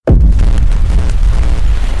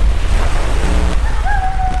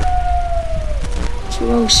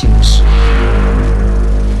oceans.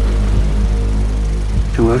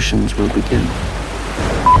 Two oceans will begin.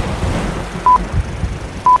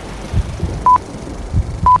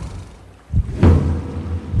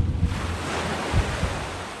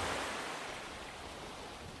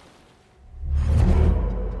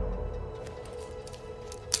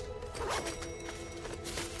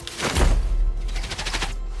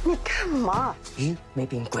 Come on. You may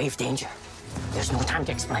be in grave danger. There's no time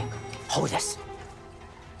to explain. Hold this.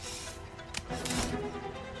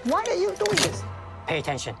 Why are you doing this? Pay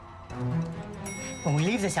attention. When we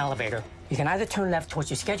leave this elevator, you can either turn left towards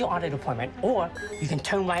your scheduled audit appointment, or you can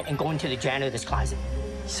turn right and go into the janitor's closet.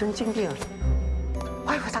 神經病.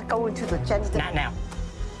 Why would I go into the janitor? Not now.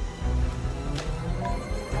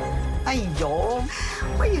 哎呦,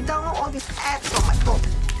 why you download all these apps on my phone?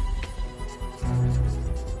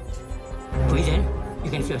 Breathe in.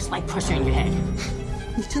 You're gonna feel a slight pressure in your head.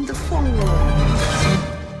 你真的疯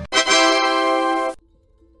了.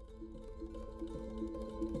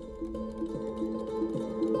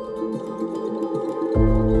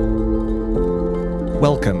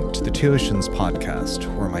 Welcome to the Two Oceans podcast,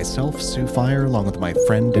 where myself, Sue Fire, along with my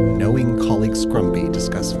friend and knowing colleague Scrumpy,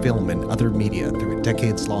 discuss film and other media through a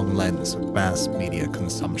decades-long lens of mass media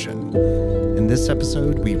consumption. In this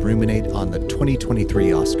episode, we ruminate on the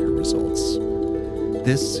 2023 Oscar results.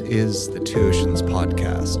 This is the Two Oceans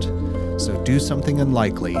podcast, so do something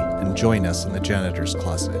unlikely and join us in the janitor's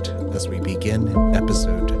closet as we begin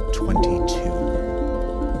episode 22.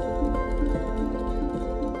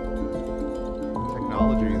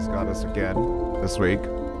 Technology's got us again this week,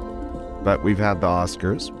 but we've had the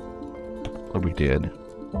Oscars. We did.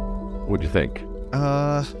 What'd you think?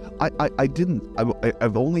 I didn't.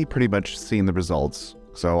 I've only pretty much seen the results,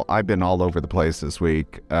 so I've been all over the place this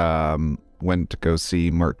week. Went to go see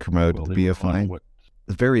Mark Kermode at the BFI.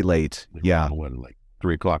 Very late, yeah. What, like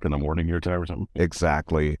 3 o'clock in the morning your time or something?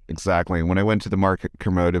 Exactly. When I went to the Mark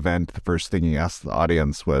Kermode event, the first thing he asked the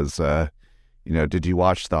audience was, did you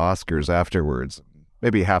watch the Oscars afterwards?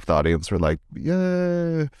 Maybe half the audience were like,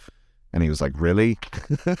 yeah. And he was like, really?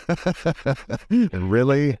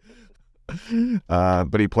 Really?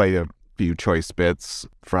 But he played a few choice bits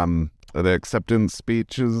from the acceptance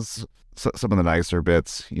speeches, some of the nicer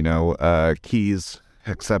bits, Key's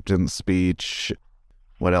acceptance speech.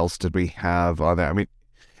 What else did we have on that? I mean,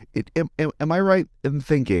 am I right in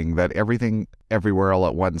thinking that Everything Everywhere All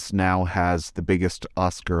at Once now has the biggest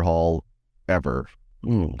Oscar haul ever?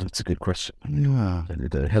 That's a good question. Yeah.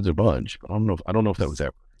 It has a bunch, but I don't know if that was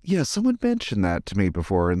ever. Yeah, someone mentioned that to me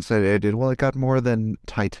before and said it got more than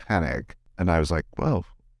Titanic. And I was like, whoa,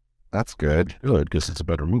 that's good. Good, because it's a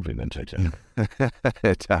better movie than Titanic.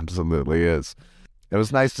 It absolutely is. It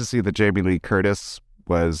was nice to see that Jamie Lee Curtis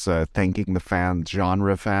was thanking the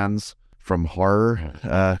genre fans from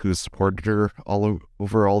horror, who supported her all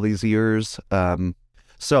over all these years.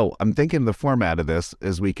 So I'm thinking the format of this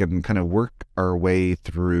is we can kind of work our way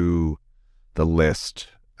through the list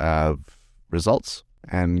of results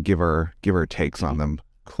and give our takes on them.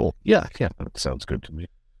 Cool. Yeah, that sounds good to me.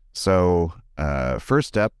 So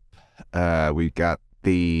first up, we got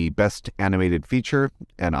the Best Animated Feature,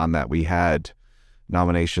 and on that we had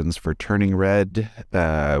nominations for Turning Red,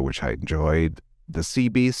 which I enjoyed, The Sea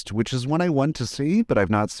Beast, which is one I want to see, but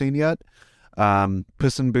I've not seen yet,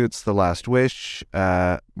 Puss in Boots: The Last Wish,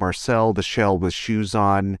 Marcel the Shell with Shoes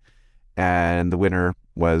On, and the winner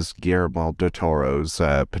was Guillermo del Toro's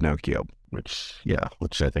Pinocchio. Which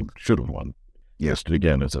I think should have won. Yes. Just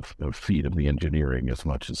again, it's a feat of the engineering as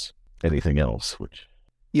much as anything else, which...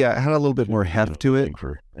 Yeah, it had a little bit more heft to it.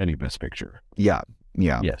 For any Best Picture. Yeah.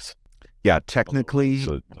 Yes. Yeah, technically...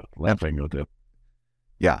 So, laughing at that.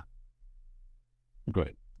 Yeah. Go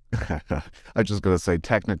ahead. I was just going to say,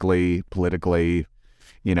 technically, politically,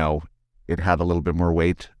 it had a little bit more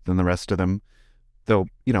weight than the rest of them. Though,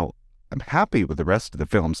 I'm happy with the rest of the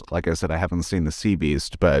films. Like I said, I haven't seen The Sea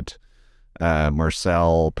Beast, but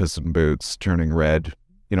Marcel, Puss in Boots, Turning Red,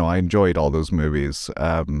 I enjoyed all those movies.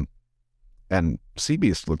 And Sea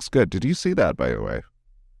Beast looks good. Did you see that, by the way?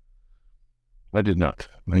 I did not.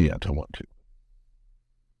 Not yet. I want to.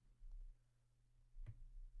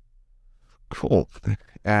 Cool.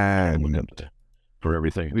 And for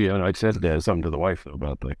everything. Yeah, and I said something to the wife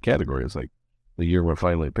about the category. It's like the year when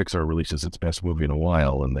finally Pixar releases its best movie in a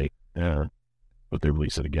while, and but they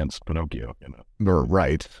release it against Pinocchio,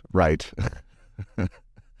 Right.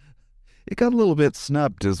 It got a little bit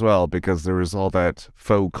snubbed as well because there was all that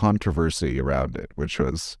faux controversy around it, which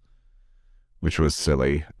was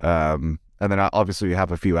silly. And then obviously you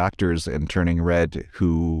have a few actors in Turning Red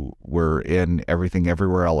who were in Everything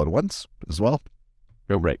Everywhere All at Once as well.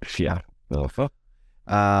 Oh, right. Yeah.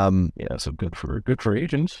 Yeah, so good for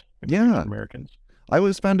Asians. Yeah. Americans. I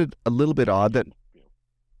always found it a little bit odd that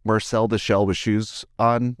Marcel the Shell with shoes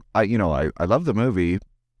on. I love the movie,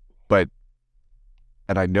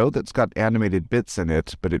 and I know that's got animated bits in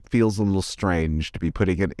it, but it feels a little strange to be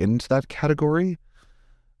putting it into that category.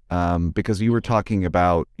 Because you were talking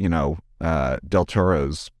about, Del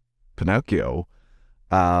Toro's Pinocchio.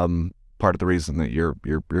 Part of the reason that you're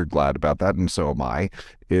glad about that, and so am I,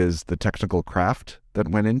 is the technical craft that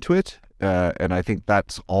went into it. And I think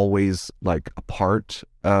that's always like a part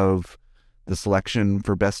of the selection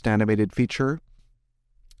for Best Animated Feature.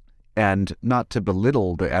 And not to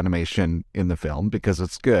belittle the animation in the film, because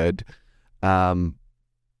it's good,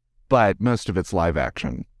 but most of it's live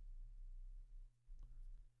action.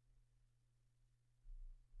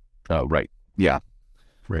 Right. Yeah.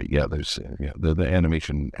 Right. Yeah. There's the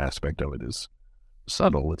animation aspect of it is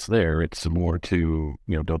subtle. It's there. It's more to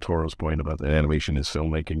Del Toro's point about the animation is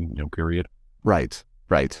filmmaking. Period. Right.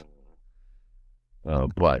 But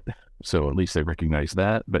so at least they recognize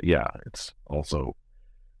that. But yeah, it's also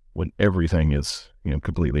when everything is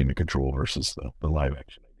completely under control versus the live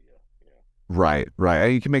action idea. Right.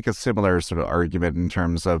 And you can make a similar sort of argument in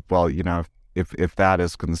terms of, well, if that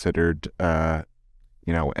is considered an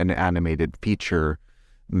animated feature,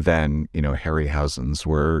 then Harryhausen's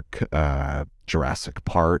work, Jurassic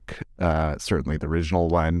Park, certainly the original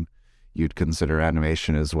one, you'd consider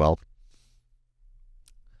animation as well.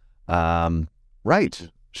 Right.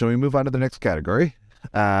 Shall we move on to the next category?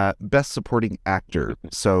 Best Supporting Actor.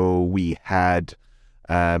 So we had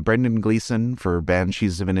Brendan Gleeson for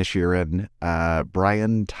Banshees of Inisherin,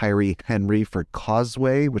 Brian Tyree Henry for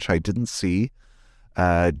Causeway, which I didn't see,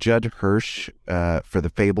 Judd Hirsch for The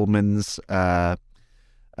Fabelmans,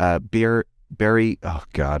 Barry, oh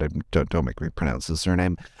God, don't make me pronounce his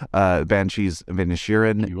surname, Banshees of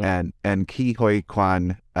Inisherin, and Ki Hoi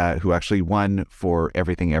Kwan, who actually won for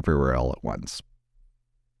Everything Everywhere All at Once.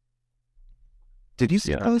 Did you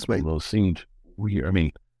see Causeway? Those seemed weird. I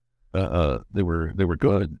mean, they were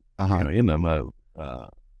good. In them,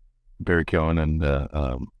 Barry Keoghan and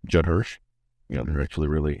Judd Hirsch. They're actually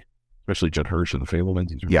really, especially Judd Hirsch and The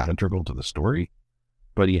Fabelmans. He's really integral to the story.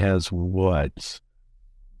 But he has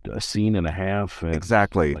a scene and a half. And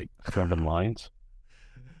exactly. Like 7 lines.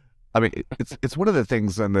 I mean, it's one of the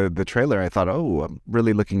things on the trailer. I thought, I'm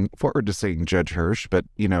really looking forward to seeing Judd Hirsch, but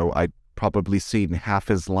I'd probably seen half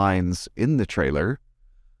his lines in the trailer.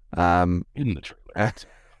 In the trailer.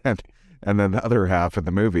 And then the other half of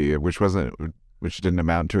the movie, which didn't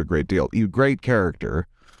amount to a great deal. Great character,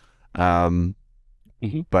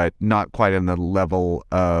 but not quite in the level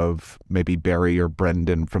of maybe Barry or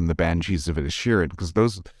Brendan from the Banshees of Inisherin, because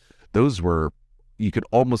those were, you could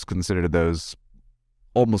almost consider those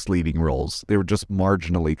almost leading roles. They were just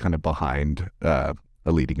marginally kind of behind a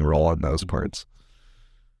leading role in those parts.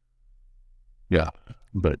 Yeah,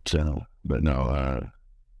 but no,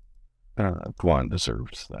 Kwan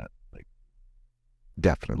deserves that. Like,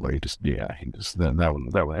 definitely,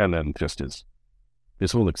 that one, and then just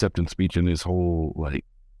his whole acceptance speech and his whole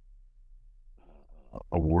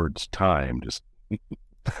awards time, just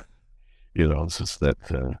it's just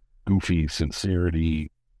that goofy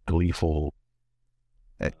sincerity, gleeful,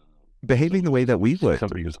 behaving the way that we would.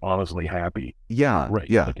 Somebody who's honestly happy. Yeah, right.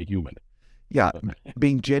 Yeah, like a human. Yeah,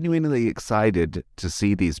 being genuinely excited to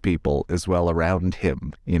see these people as well around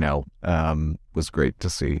him, was great to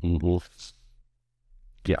see. Mm-hmm.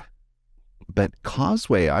 Yeah, but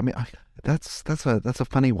Causeway, I mean, that's a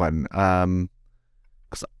funny one.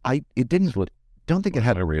 Because don't think it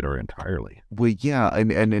had a radar entirely. Well, yeah,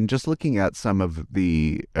 and just looking at some of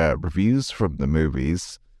the reviews from the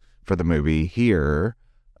movie here,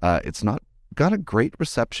 it's not got a great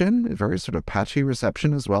reception, a very sort of patchy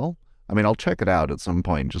reception as well. I mean, I'll check it out at some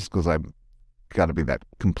point just because I've got to be that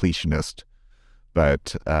completionist.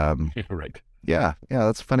 But right. Yeah,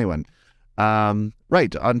 that's a funny one.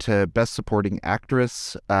 Right, on to Best Supporting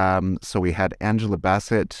Actress. So we had Angela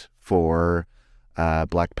Bassett for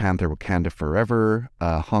Black Panther Wakanda Forever,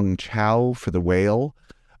 Hong Chow for The Whale,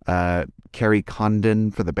 Carrie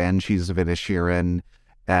Condon for The Banshees of Inisherin,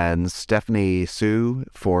 and Stephanie Sue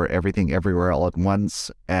for Everything Everywhere All at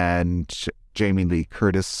Once, and Jamie Lee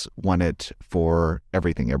Curtis won it for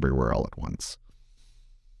Everything Everywhere All at Once.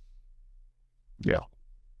 Yeah.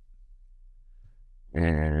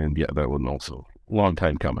 And that was also a long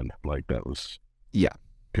time coming. Like that was,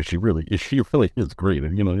 because she really is great.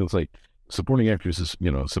 And it's like supporting actresses,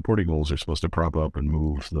 supporting roles are supposed to prop up and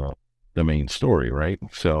move the main story, right?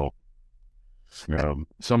 So some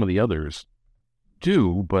of the others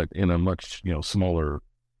do, but in a much smaller.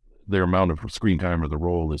 Their amount of screen time or the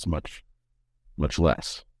role is much much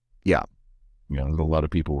less. Yeah. You know, a lot of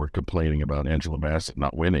people were complaining about Angela Bassett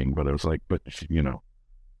not winning, but it was like, but she, you know,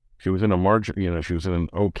 she was in a margin, you know, she was in an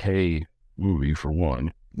okay movie for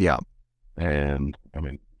one. Yeah. And I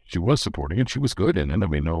mean, she was supporting it. She was good in it. I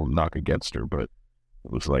mean, no knock against her, but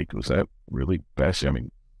it was like, was that really best? I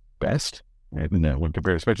mean, best? And when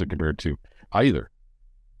compared, especially compared to either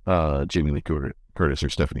Jamie Lee Curtis or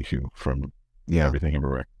Stephanie Hsu from Everything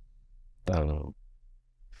Everywhere.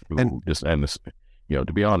 And this, you know,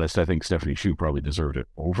 to be honest, I think Stephanie Hsu probably deserved it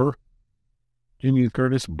over Jamie Lee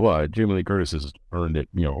Curtis, but Jamie Lee Curtis has earned it,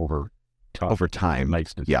 you know, over time.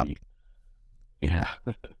 Nice to see. Yeah.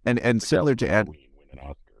 And similar to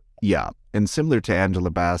and similar to Angela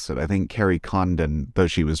Bassett, I think Carrie Condon, though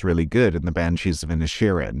she was really good in the Banshees of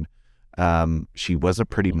Inisherin, she was a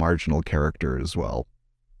pretty marginal character as well.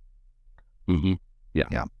 Mm-hmm. Yeah.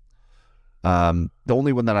 Yeah. The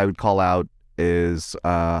only one that I would call out is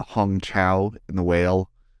Hong Chow in The Whale.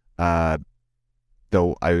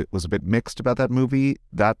 Though I was a bit mixed about that movie,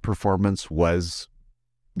 that performance was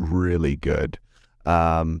really good.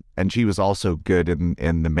 And she was also good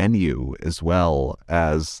in The Menu as well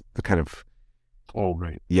as the kind of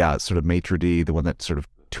sort of maitre d', the one that sort of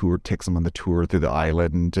takes them on the tour through the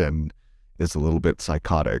island and is a little bit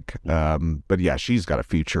psychotic. But yeah, she's got a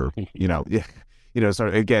future, you know.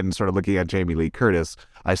 Sort of looking at Jamie Lee Curtis,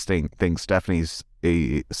 I think Stephanie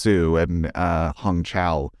Hsu and Hong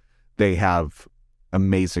Chow, they have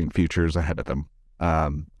amazing futures ahead of them.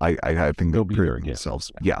 I think they'll prove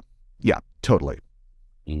themselves. Yeah, totally.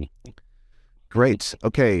 Great.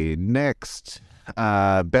 Okay, next,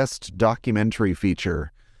 best documentary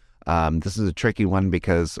feature. This is a tricky one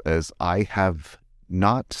because as I have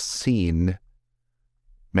not seen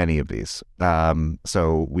many of these.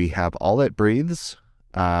 So we have All That Breathes,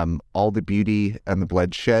 All the Beauty and the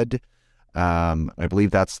Bloodshed. I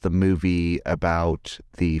believe that's the movie about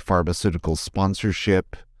the pharmaceutical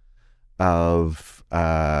sponsorship of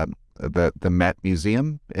the Met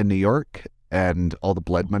Museum in New York and all the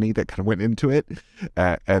blood money that kind of went into it,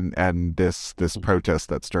 and this protest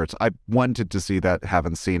that starts. I wanted to see that,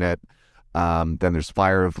 haven't seen it. Then there's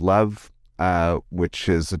Fire of Love, which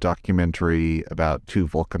is a documentary about two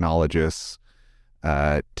volcanologists.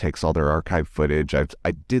 Takes all their archive footage.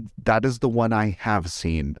 That is the one I have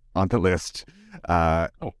seen on the list. Yeah,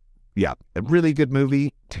 a really good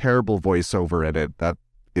movie. Terrible voiceover in it. That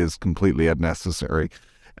is completely unnecessary.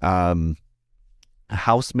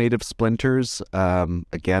 House Made of Splinters.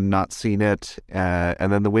 Again, not seen it.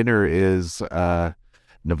 And then the winner is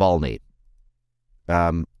Navalny.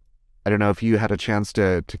 I don't know if you had a chance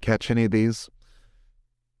to catch any of these,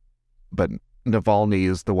 but Navalny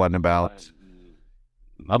is the one about...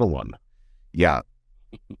 Another one. Yeah,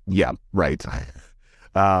 right.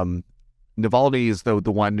 Navalny is the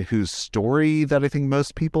one whose story that I think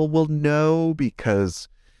most people will know because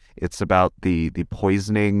it's about the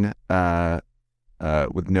poisoning with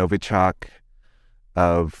Novichok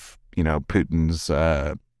of, Putin's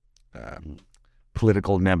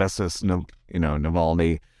political nemesis,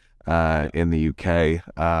 Navalny. In the UK.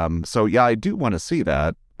 So yeah, I do want to see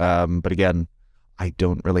that. But again, I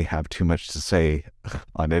don't really have too much to say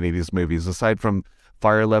on any of these movies, aside from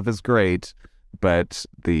Fire Love is great, but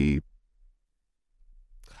the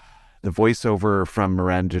voiceover from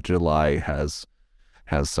Miranda July has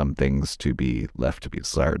some things to be left to be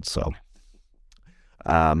desired. So,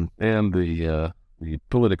 and the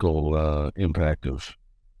political impact of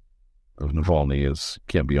Navalny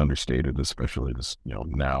can't be understated, especially this,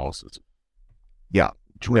 now. So it's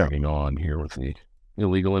dragging on here with the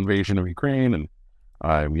illegal invasion of Ukraine. And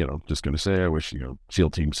I'm, just going to say, I wish, SEAL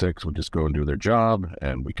Team 6 would just go and do their job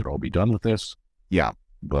and we could all be done with this. Yeah.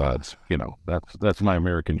 But, that's my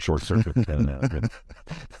American short circuit.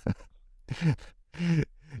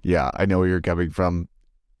 Yeah, I know where you're coming from.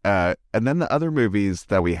 And then the other movies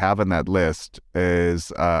that we have on that list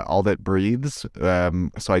is All That Breathes.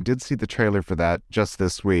 So I did see the trailer for that just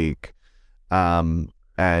this week.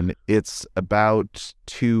 And it's about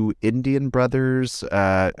two Indian brothers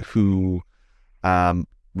who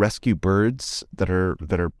rescue birds that are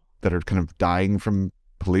kind of dying from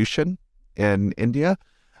pollution in India.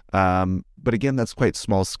 But again, that's quite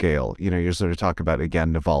small scale. You're sort of talking about,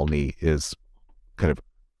 again, Navalny is kind of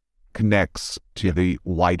connects to the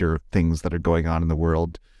wider things that are going on in the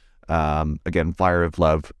world. Again, Fire of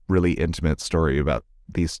Love, really intimate story about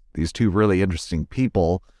these two really interesting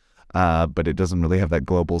people, but it doesn't really have that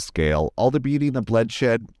global scale. All the Beauty and the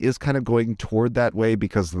Bloodshed is kind of going toward that way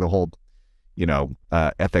because of the whole,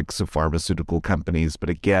 ethics of pharmaceutical companies. But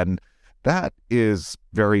again, that is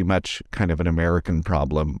very much kind of an American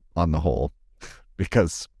problem on the whole,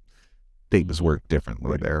 because things work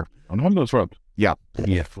differently there. On those fronts. Yeah.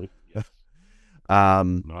 Yes.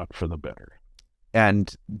 Not for the better.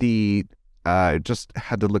 And just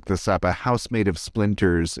had to look this up. A House Made of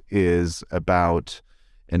Splinters is about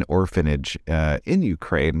an orphanage in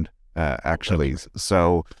Ukraine, actually.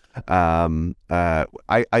 So I'd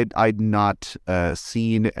not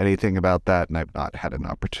seen anything about that, and I've not had an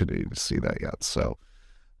opportunity to see that yet. So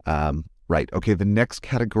right. Okay, the next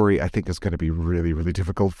category I think is going to be really, really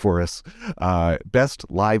difficult for us. Best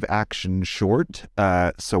live action short.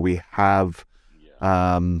 So we have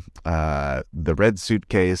The Red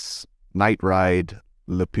Suitcase, Night Ride,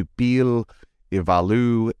 Le Pupille,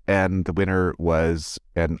 Evalu, and the winner was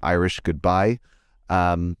An Irish Goodbye.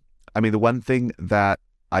 I mean, the one thing that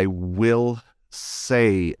I will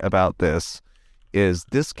say about this is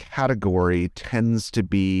this category tends to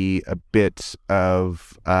be a bit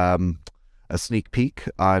of a sneak peek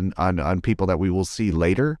on people that we will see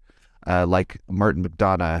later, like Martin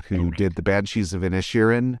McDonagh, who did The Banshees of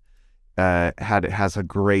Inisherin, has a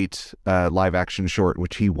great live action short,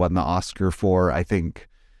 which he won the Oscar for, I think,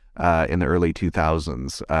 in the early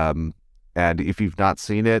 2000s. And if you've not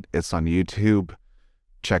seen it, it's on YouTube.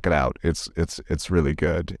 Check it out. It's really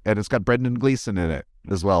good, and it's got Brendan Gleeson in it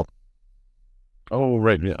as well. Oh,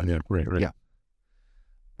 right. Yeah. Right.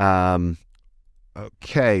 Yeah.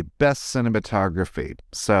 Okay. Best cinematography.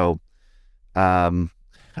 So, I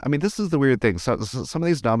mean, this is the weird thing. So some of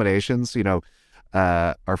these nominations,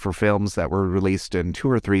 are for films that were released in 2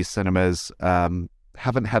 or 3 cinemas,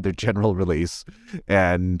 haven't had their general release,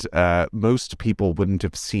 and most people wouldn't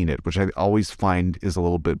have seen it, which I always find is a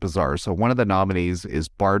little bit bizarre. So one of the nominees is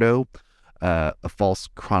Bardo, A False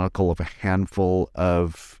Chronicle of a Handful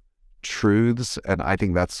of Truths, and I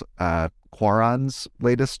think that's Cuarón's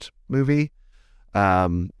latest movie,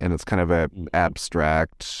 and it's kind of a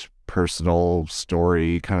abstract personal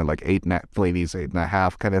story, kind of like Fellini's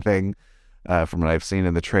 8.5 kind of thing, from what I've seen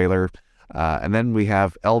in the trailer. And then we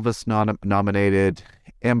have Elvis nominated,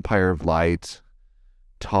 Empire of Light,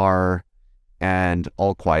 Tar, and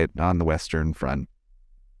All Quiet on the Western Front.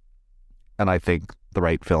 And I think the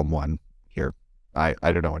right film won here. I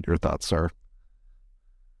don't know what your thoughts are.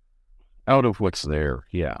 Out of what's there,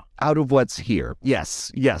 yeah. Out of what's here.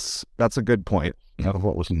 Yes, that's a good point. Out of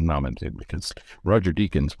what was nominated, because Roger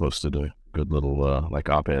Deakins posted a good little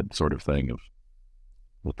op-ed sort of thing of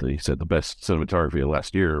what they said the best cinematography of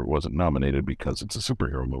last year wasn't nominated because it's a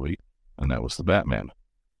superhero movie, and that was The Batman.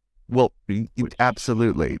 Well,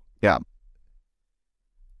 absolutely, yeah.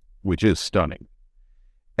 Which is stunning.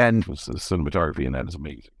 And the cinematography in that is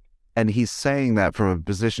amazing. And he's saying that from a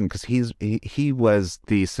position, because he was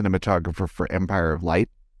the cinematographer for Empire of Light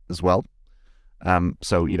as well.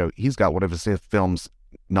 So, he's got one of his films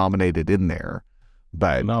nominated in there.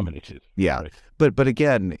 But nominated. Yeah. Right. But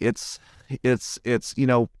again, it's if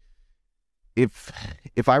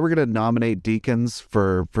I were going to nominate Deakins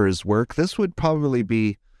for his work, this would probably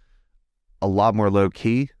be a lot more low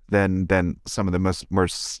key than some of the more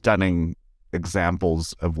stunning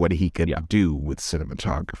examples of what he could do with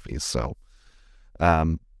cinematography. So,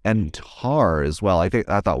 and Tar as well, I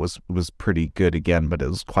thought was pretty good again, but it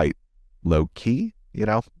was quite low key,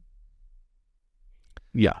 Yeah,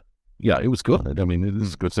 it was good. I mean, it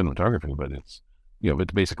is good cinematography, but it's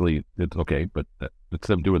it's basically it's okay, but it's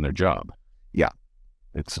them doing their job. Yeah,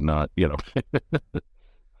 it's not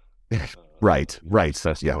right.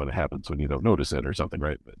 That's what happens when you don't notice it or something,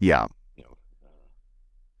 right? But, yeah.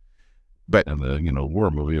 But and the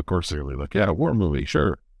war movie, of course, they're like, war movie,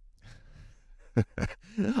 sure.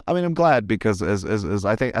 I mean, I'm glad, because as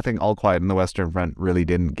I think All Quiet on the Western Front really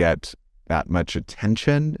didn't get that much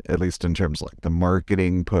attention, at least in terms of like the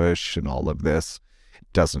marketing push and all of this. It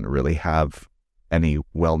doesn't really have any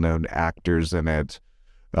well-known actors in it,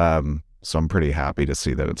 so I'm pretty happy to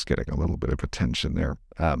see that it's getting a little bit of attention there.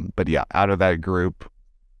 But yeah, out of that group,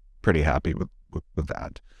 pretty happy with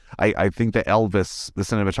that. I think the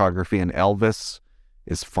cinematography in Elvis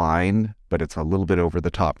is fine, but it's a little bit over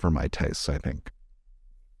the top for my tastes, I think.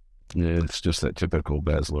 Yeah, it's just that typical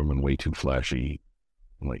Baz Luhrmann, way too flashy,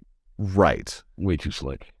 right, way too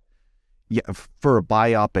slick. Yeah, for a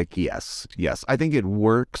biopic, yes. I think it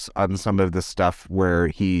works on some of the stuff where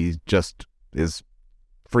he just is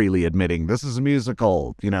freely admitting, this is a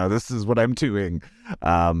musical, this is what I'm doing,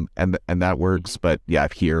 and that works. But yeah,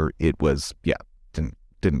 here it was,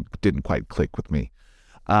 didn't quite click with me.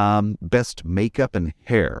 Best makeup and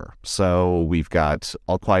hair. So we've got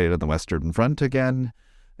All Quiet on the Western Front again,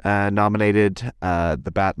 nominated,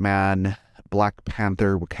 The Batman, Black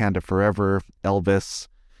Panther, Wakanda Forever, Elvis,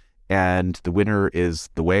 and the winner is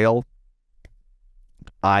The Whale.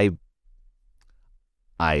 I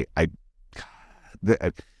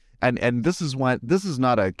And this is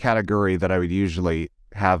not a category that I would usually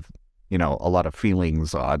have, a lot of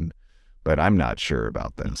feelings on, but I'm not sure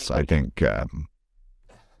about this. I think, I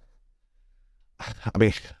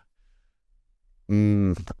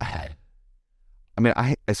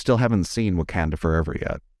still haven't seen Wakanda Forever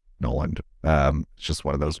yet, Nolan. It's just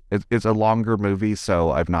one of those. It's a longer movie,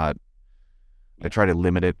 so I try to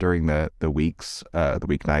limit it during the weeks, the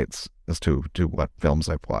weeknights, as to what films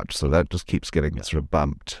I've watched. So that just keeps getting sort of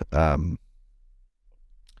bumped. But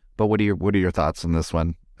what are your thoughts on this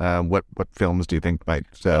one? What films do you think might?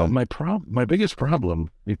 My biggest problem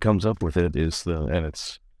it comes up with it is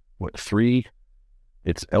it's three.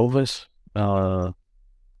 It's Elvis,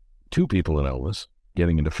 two people in Elvis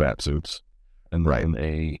getting into fat suits, and then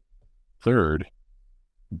a third.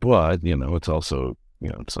 But it's also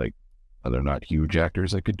it's like, they're not huge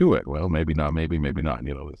actors that could do it. Well, maybe not, maybe not.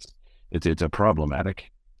 It's a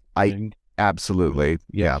problematic thing. Absolutely,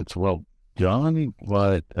 yeah. It's well done,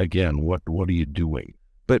 but again, what are you doing?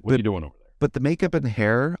 What are you doing over there? But the makeup and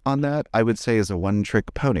hair on that, I would say, is a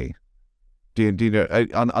one-trick pony. Do you know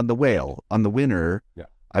on the whale, on the winner? Yeah.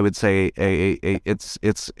 I would say it's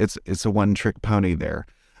a one-trick pony there,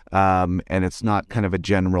 and it's not kind of a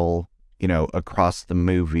general across the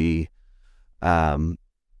movie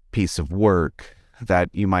piece of work that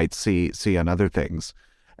you might see on other things,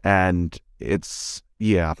 and it's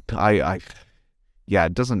it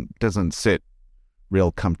doesn't sit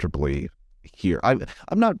real comfortably here. I'm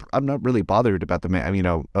not really bothered about the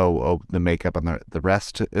the makeup and the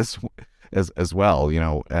rest as well,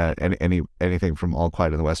 and anything from All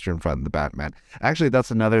Quiet on the Western Front and the Batman. Actually,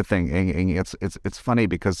 that's another thing. It's funny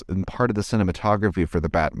because in part of the cinematography for the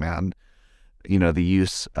Batman, the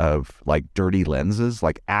use of like dirty lenses,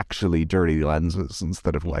 like actually dirty lenses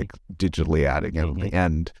instead of like digitally adding it at the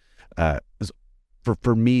end,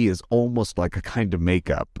 for me is almost like a kind of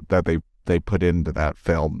makeup that they put into that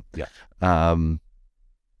film. Yeah.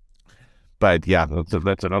 But yeah,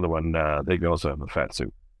 that's another one. They also have a fat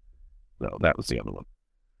suit. No, that was the other one.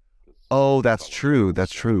 Oh, that's true.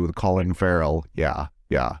 That's true. The Colin Farrell. Yeah.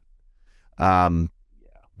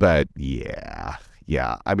 But yeah.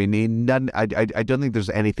 I mean, I don't think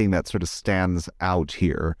there's anything that sort of stands out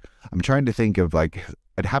here. I'm trying to think of I'd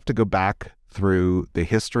have to go back through the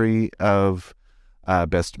history of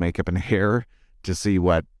best makeup and hair to see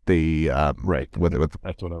what the right. With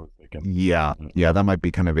that's what I was thinking. Yeah, that might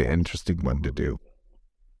be kind of an interesting one to do.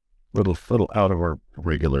 Little out of our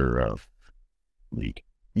regular league.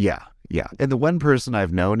 Yeah. And the one person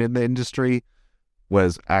I've known in the industry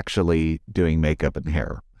was actually doing makeup and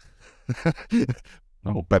hair.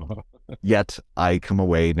 But yet I come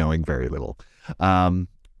away knowing very little.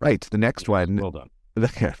 Right, the next one. Well done.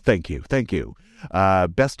 Thank you.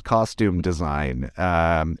 Best costume design,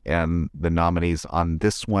 and the nominees on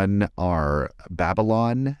this one are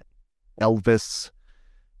Babylon, Elvis,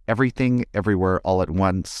 Everything, Everywhere, All at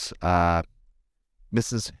Once,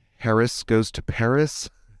 Mrs. Harris Goes to Paris,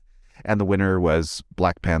 and the winner was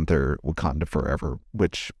Black Panther, Wakanda Forever,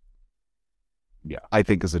 which I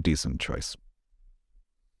think is a decent choice.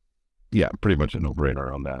 Yeah, pretty much a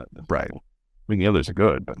no-brainer on that. Right. I mean, the others are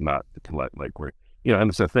good, but not like we're, and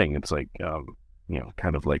it's a thing. It's like,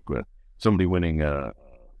 kind of like somebody winning a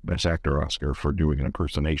Best Actor Oscar for doing an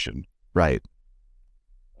impersonation. Right.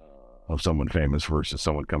 Of someone famous versus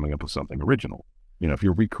someone coming up with something original. If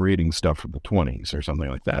you're recreating stuff from the 20s or something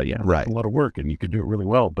like that, right. It's a lot of work and you could do it really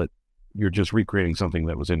well, but you're just recreating something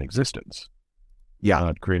that was in existence. Yeah.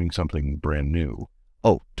 Not creating something brand new.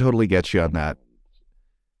 Oh, totally get you on that.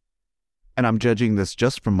 And I'm judging this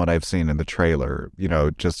just from what I've seen in the trailer,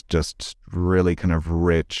 just really kind of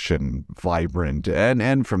rich and vibrant,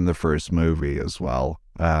 and from the first movie as well.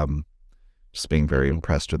 Just being very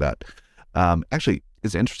impressed with that. Actually,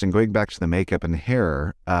 it's interesting, going back to the makeup and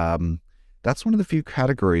hair, that's one of the few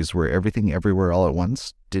categories where Everything, Everywhere, All at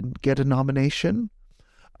Once didn't get a nomination.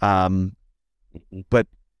 But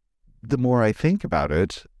the more I think about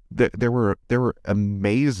it, there were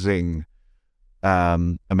amazing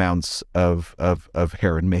amounts of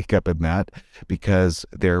hair and makeup in that, because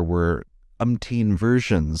there were umpteen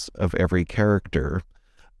versions of every character.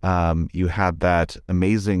 You had that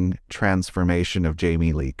amazing transformation of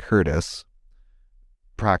Jamie Lee Curtis,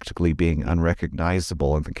 practically being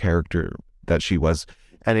unrecognizable in the character that she was,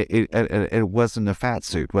 and it wasn't a fat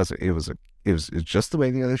suit, was it? It was just the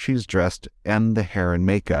way she's dressed and the hair and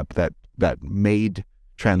makeup that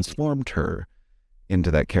transformed her into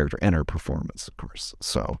that character, and her performance, of course.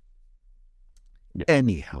 So,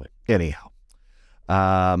 anyhow,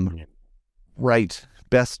 right.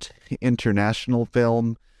 Best international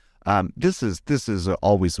film. This is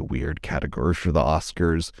always a weird category for the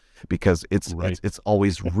Oscars because it's Right. it's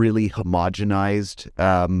always really homogenized.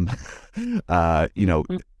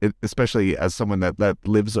 Especially as someone that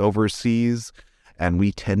lives overseas, and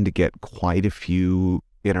we tend to get quite a few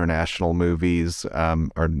international movies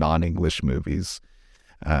or non-English movies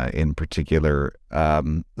in particular.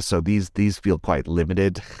 So these feel quite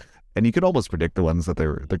limited. And you could almost predict the ones that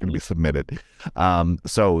they're going to be submitted.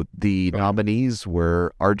 So the nominees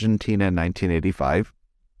were Argentina in 1985,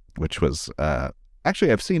 which was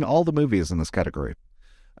actually I've seen all the movies in this category.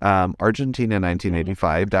 Argentina in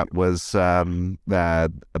 1985. That was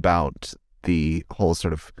about the whole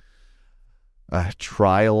sort of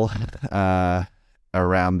trial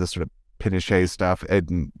around the sort of Pinochet stuff,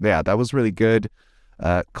 and yeah, that was really good.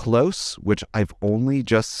 Close, which I've only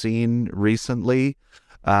just seen recently.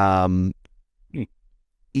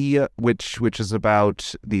 Which is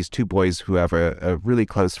about these two boys who have a really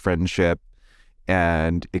close friendship,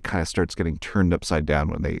 and it kind of starts getting turned upside down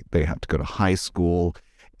when they have to go to high school,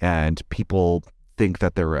 and people think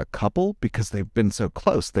that they're a couple because they've been so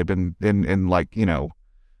close. They've been in like,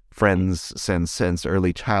 friends since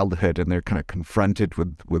early childhood, and they're kind of confronted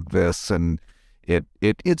with this, and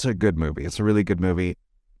it's a good movie. It's a really good movie.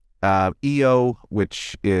 EO,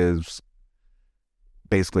 which is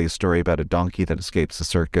basically a story about a donkey that escapes a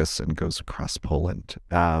circus and goes across Poland.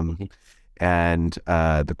 And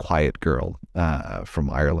The Quiet Girl from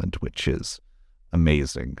Ireland, which is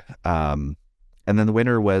amazing. And then the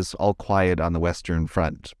winner was All Quiet on the Western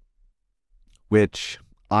Front, which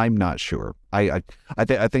I'm not sure. I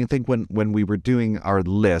think when we were doing our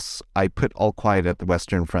lists, I put All Quiet at the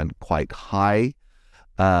Western Front quite high.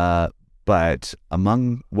 But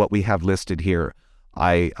among what we have listed here,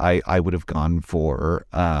 I would have gone for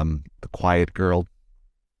The Quiet Girl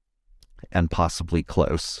and possibly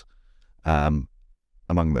Close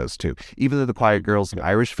among those two. Even though The Quiet Girl's an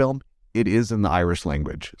Irish film, it is in the Irish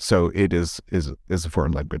language, so it is a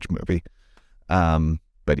foreign language movie.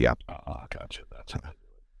 But yeah. Gotcha. That's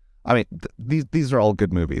I mean, these are all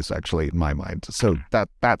good movies, actually, in my mind. So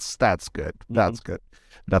that's good. That's good.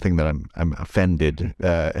 Nothing that I'm offended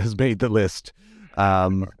has made the list.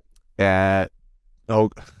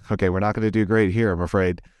 Okay, we're not going to do great here, I'm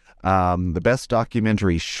afraid. The best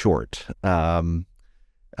documentary short: The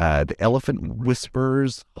Elephant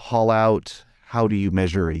Whisperers, Haul Out, How Do You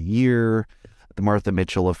Measure a Year, The Martha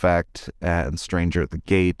Mitchell Effect, and Stranger at the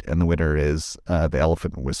Gate. And the winner is The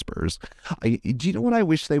Elephant Whisperers. Do you know what I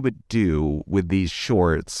wish they would do with these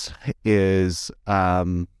shorts is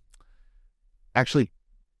actually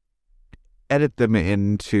edit them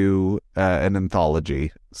into an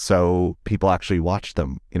anthology so people actually watch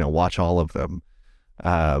them, watch all of them.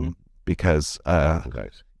 Because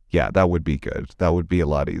yeah, that would be good. That would be a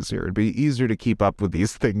lot easier. It'd be easier to keep up with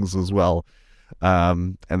these things as well.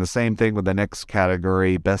 And the same thing with the next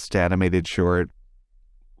category, Best Animated Short,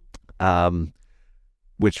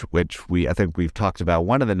 which I think we've talked about.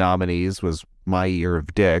 One of the nominees was My Year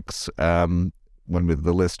of Dicks, when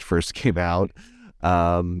the list first came out.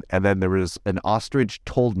 And then there was An Ostrich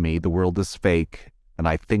Told Me the World is Fake, and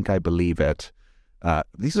I Think I Believe It.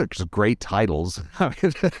 These are just great titles.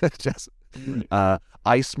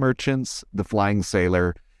 Ice Merchants, The Flying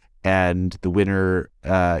Sailor, and the winner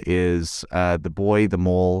is The Boy, the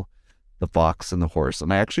Mole, the Fox, and the Horse.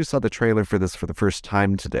 And I actually saw the trailer for this for the first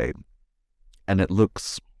time today, and it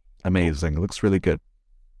looks amazing. It looks really good.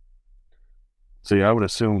 See, I would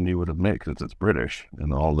assume you would have made, since it's British,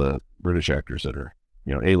 and all the British actors that are,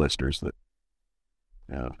 A-listers that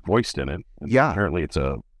voiced in it. And yeah. Apparently it's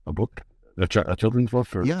a book, a children's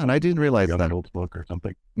book, or yeah, and I didn't realize young that. adult's book or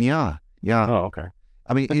something. Yeah. Oh, okay.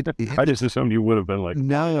 I mean, I just assumed you would have been like,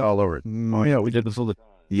 no, all over it. Oh yeah, we did this all the time.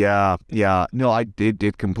 Yeah. No, I did.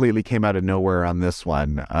 It completely came out of nowhere on this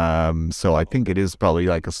one. So I think it is probably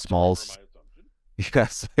like a small.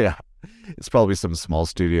 Yes, yeah. It's probably some small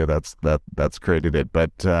studio that's created it.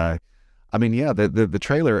 But I mean, yeah, the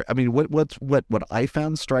trailer. I mean, what I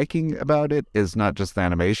found striking about it is not just the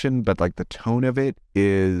animation, but like the tone of it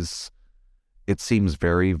is. It seems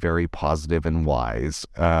very, very positive and wise.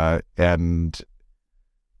 And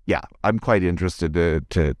yeah, I'm quite interested to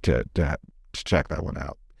check that one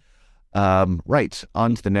out. Right,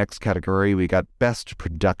 on to the next category. We got Best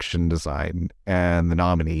Production Design, and the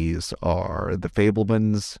nominees are The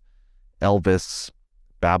Fabelmans, Elvis,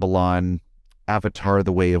 Babylon, Avatar: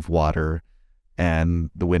 The Way of Water, and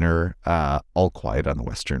the winner, All Quiet on the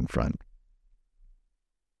Western Front.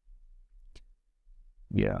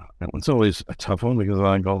 Yeah, that one's always a tough one because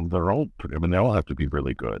they're all, they all have to be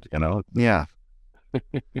really good, Yeah.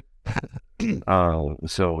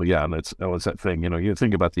 So yeah, that was that thing. You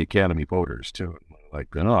think about the Academy voters too. Like,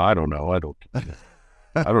 I don't know. I don't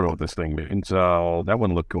know what this thing means. That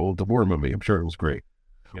one looked cool. The war movie, I'm sure it was great.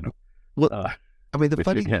 Well, I mean, the Which,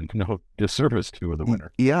 funny, again, no disservice to the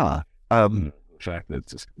winner. yeah, The fact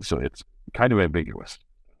that it's kind of ambiguous.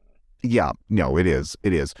 yeah, no, it is.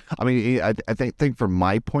 It is. I mean, I think from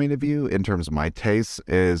my point of view, in terms of my taste,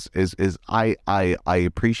 is I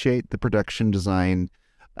appreciate the production design,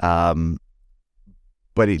 but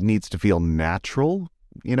it needs to feel natural.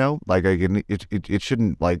 Like it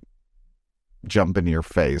shouldn't like jump in your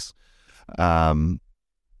face.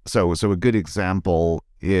 So a good example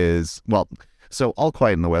is, so All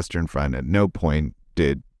Quiet on the Western Front. At no point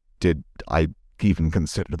did I even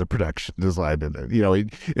consider the production design in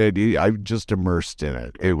it. I'm just immersed in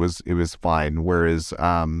it. It was fine. Whereas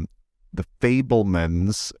the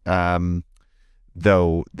Fabelmans,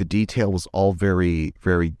 though the detail was all very,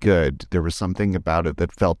 very good, there was something about it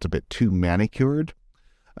that felt a bit too manicured.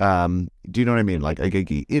 Do you know what I mean? Like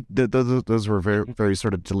those were very, very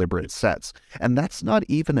sort of deliberate sets, and that's not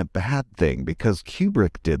even a bad thing because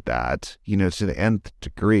Kubrick did that, to the nth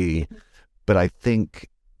degree. But I think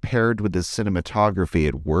paired with the cinematography,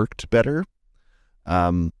 it worked better.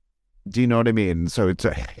 Do you know what I mean? So it's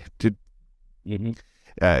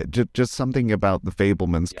just something about the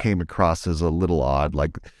Fabelmans came across as a little odd.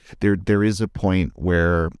 Like there is a point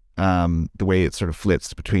where the way it sort of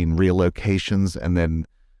flits between real locations and then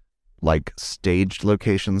like staged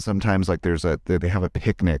locations. Sometimes like they have a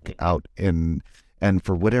picnic out in, and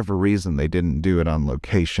for whatever reason they didn't do it on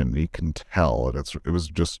location. You can tell, and it was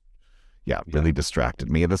just really distracted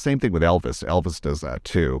me. And the same thing with Elvis. Elvis does that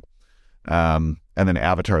too. And then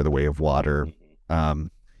Avatar: The Way of Water.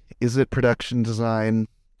 Is it production design?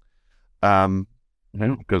 No,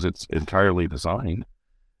 because it's entirely designed.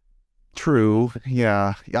 True.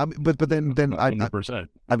 Yeah. But then 100%.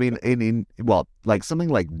 I mean, like something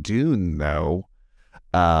like Dune, though,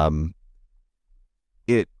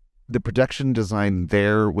 the production design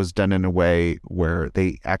there was done in a way where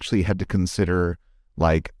they actually had to consider,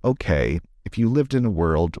 like, okay, if you lived in a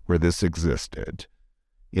world where this existed,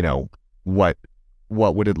 what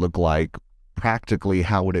would it look like practically?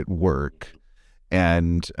 How would it work?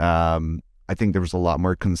 And I think there was a lot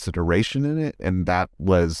more consideration in it, and that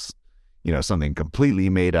was, something completely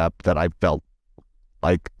made up that I felt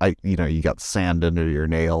like you got sand under your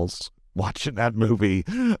nails watching that movie,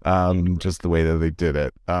 just the way that they did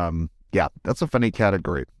it. That's a funny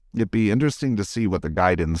category. It'd be interesting to see what the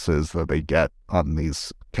guidance is that they get on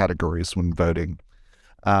these categories when voting.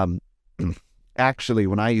 Actually,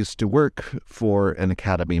 when I used to work for an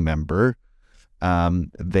Academy member,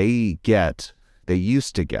 they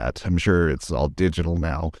used to get, I'm sure it's all digital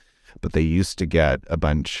now, but they used to get a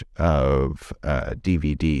bunch of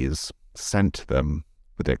DVDs sent to them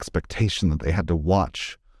with the expectation that they had to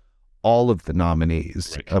watch all of the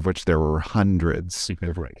nominees, right, of which there were hundreds.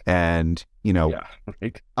 Right. And,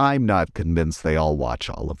 I'm not convinced they all watch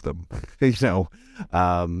all of them,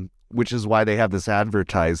 which is why they have this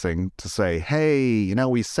advertising to say, hey,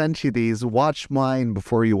 we sent you these, watch mine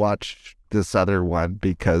before you watch this other one,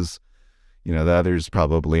 because, the others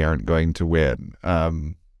probably aren't going to win.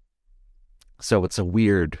 So it's a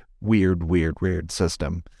weird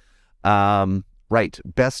system. Right.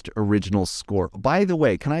 Best original score. By the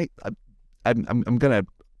way, can I'm going to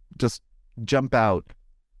just jump out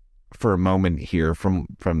for a moment here from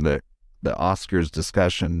the Oscars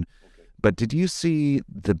discussion. Okay. But did you see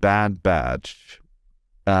The Bad Batch,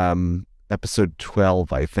 episode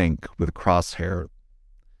 12, I think, with Crosshair?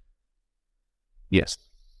 Yes.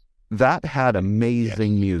 That had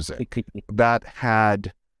amazing music. That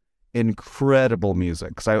had incredible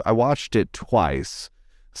music. 'Cause I watched it twice.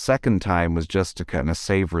 Second time was just to kind of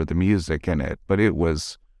savor the music in it, but it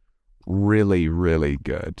was really, really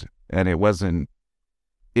good. And it wasn't,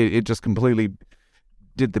 it just completely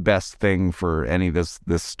did the best thing for any of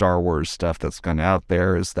this Star Wars stuff that's gone out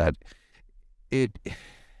there, is that it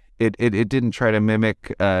didn't try to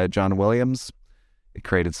mimic John Williams. It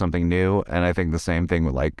created something new. And I think the same thing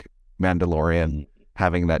with like Mandalorian,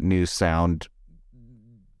 having that new sound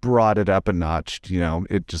brought it up a notch.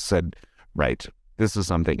 It just said, right, this is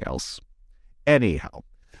something else. Anyhow,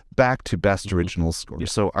 back to Best Original Score. Yeah.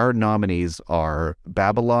 So our nominees are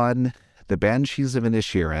Babylon, The Banshees of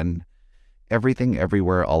Inisherin, Everything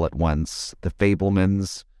Everywhere All at Once, The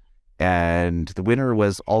Fabelmans, and the winner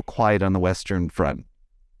was All Quiet on the Western Front,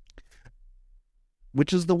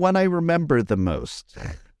 which is the one I remember the most.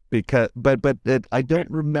 But I don't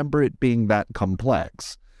remember it being that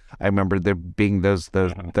complex. I remember there being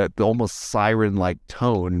that almost siren-like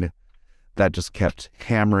tone that just kept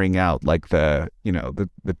hammering out like the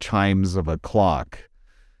chimes of a clock.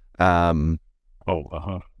 But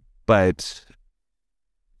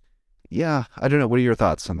yeah, I don't know. What are your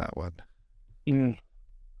thoughts on that one?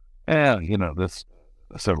 This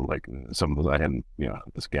some of those I hadn't,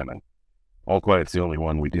 this again, All Quiet's the only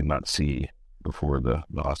one we did not see before the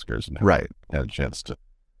Oscars, and Right. had a chance to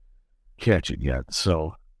catch it yet.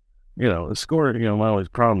 So, the score, my only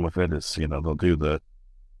problem with it is, they'll do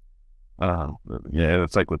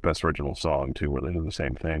it's like with Best Original Song too, where they do the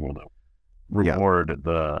same thing, where they'll reward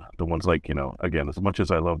the ones like, again, as much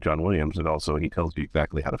as I love John Williams, it also, he tells you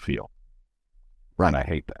exactly how to feel. Right. And I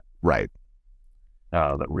hate that. Right.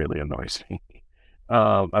 That really annoys me.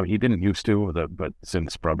 He didn't used to, but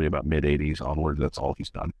since probably about mid-'80s onward, that's all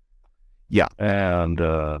he's done. Yeah. And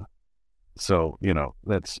so,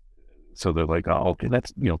 so they're like, oh, okay,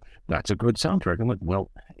 that's a good soundtrack. I'm like,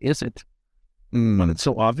 well, is it? When it's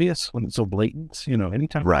so obvious, when it's so blatant,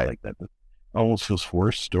 anytime like that, it almost feels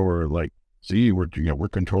forced, or like, see, we're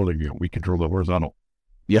controlling, we control the horizontal.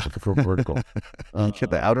 Yeah. The vertical.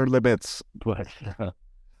 The outer limits. But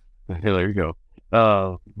there you go.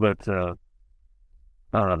 That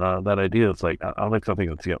idea, it's like, I like something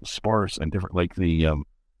that's sparse and different, like the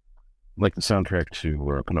soundtrack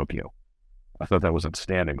to Pinocchio. I thought that was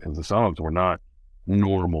outstanding because the songs were not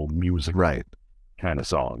normal music kind of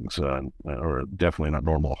songs, or definitely not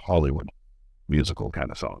normal Hollywood musical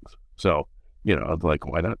kind of songs. So, like,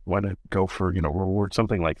 why not go for, reward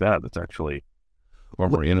something like that that's actually far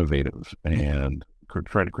more innovative and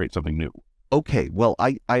try to create something new. Okay, well,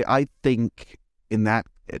 I think in that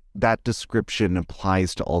description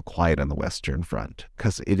applies to All Quiet on the Western Front,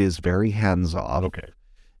 because it is very hands-off. Okay.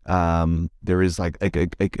 There is like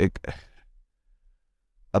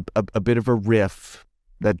a bit of a riff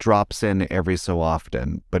that drops in every so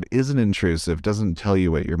often, but isn't intrusive, doesn't tell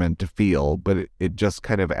you what you're meant to feel, but it just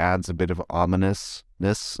kind of adds a bit of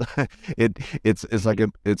ominousness.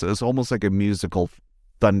 It's almost like a musical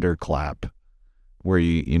thunderclap where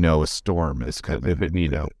a storm is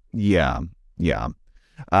coming. Yeah.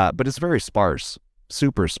 But it's very sparse,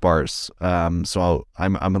 super sparse. So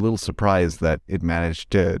I'm a little surprised that it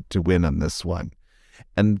managed to win on this one.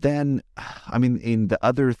 And then, in the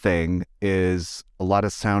other thing is a lot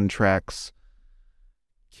of soundtracks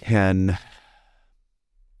can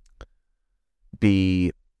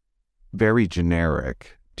be very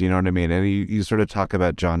generic. Do you know what I mean? And you sort of talk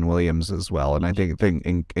about John Williams as well. And I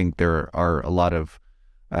think there are a lot of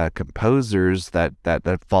composers that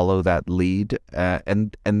follow that lead,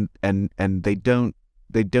 and they don't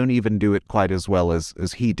even do it quite as well as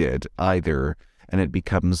he did either. And it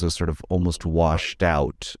becomes a sort of almost washed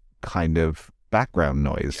out kind of background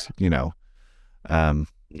noise, Yeah.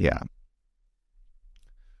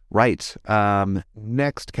 Right.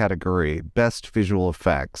 Next category, Best Visual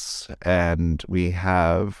Effects. And we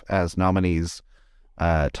have as nominees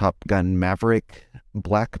Top Gun Maverick,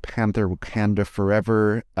 Black Panther Wakanda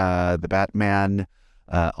Forever, The Batman,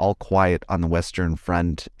 All Quiet on the Western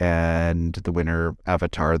Front, and the winner,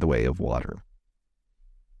 Avatar, The Way of Water.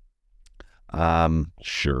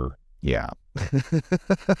 Sure. Yeah.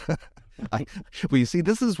 Well, you see,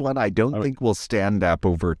 this is one I don't think will stand up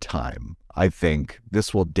over time. I think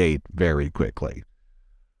this will date very quickly.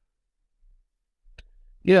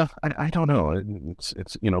 Yeah, I don't know. It's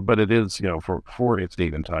but it is, for its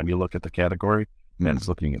date and time, you look at the category and it's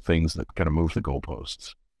looking at things that kind of move the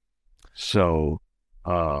goalposts. So,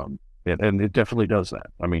 and it definitely does that.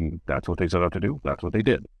 That's what they set out to do. That's what they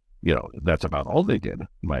did. That's about all they did, in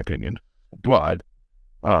my opinion. But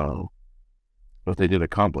they did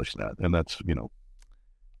accomplish that, and that's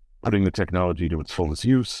putting the technology to its fullest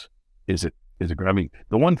use. Is it? The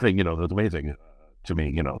one thing that's amazing to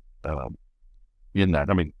me, in that,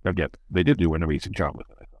 again, they did do an amazing job with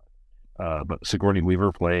it, I thought. But Sigourney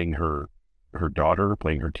Weaver playing her daughter,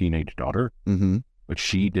 playing her teenage daughter, but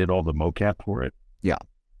she did all the mocap for it. Yeah,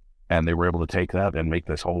 and they were able to take that and make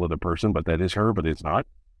this whole other person, but that is her, but it's not.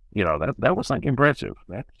 That was like impressive.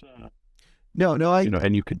 That's. No,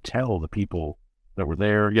 and you could tell the people that were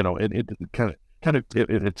there.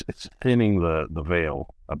 It's thinning the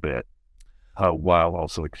veil a bit, while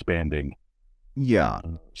also expanding. Yeah,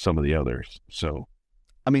 some of the others. So,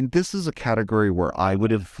 this is a category where I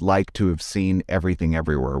would have liked to have seen Everything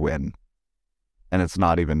Everywhere win, and it's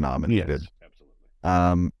not even nominated. Yes,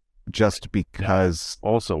 absolutely. Just because. Yeah.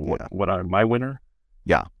 Also, my winner?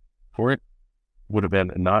 Yeah, for it would have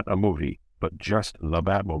been not a movie, but just the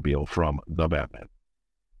Batmobile from The Batman.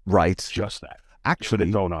 Right. Just that. Actually,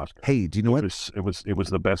 its own Oscar. Hey, do you know what? It was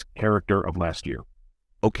the best character of last year.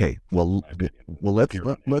 Okay. Well,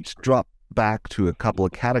 let's drop back to a couple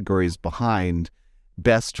of categories behind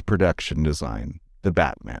best production design, The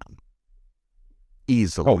Batman.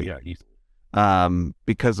 Easily. Oh yeah, easily.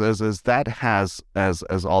 Because as that has as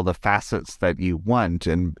all the facets that you want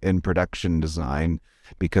in production design,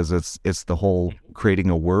 because it's the whole creating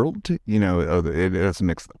a world, it has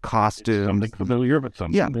mix the costumes, Something familiar, but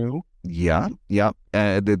something new. Yeah.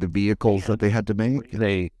 The vehicles that they had to make.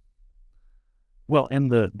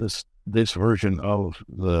 And this version of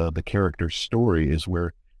the character's story is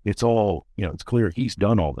where it's all, it's clear he's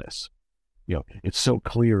done all this. It's so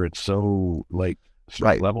clear, it's so like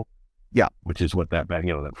street level. Yeah. Which is what that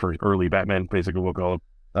first early Batman, basically we'll call him,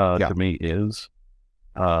 to me is.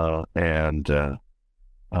 So,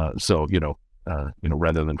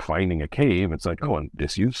 rather than finding a cave, it's like, and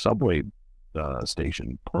disused subway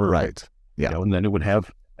station. Perfect. Right. Yeah. And then it would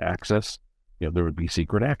have access, there would be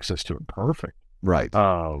secret access to it. Perfect. Right.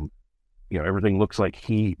 Everything looks like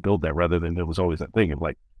he built that rather than there was always that thing of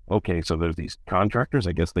like, okay, so there's these contractors,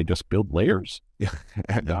 I guess they just build layers. Yeah.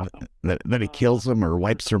 Then he kills them or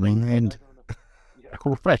wipes their mind.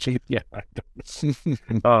 Yeah. I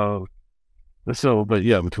don't know.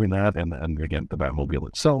 Between that and again, the Batmobile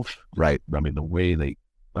itself. Right. I mean, the way they,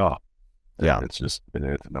 it's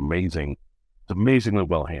amazingly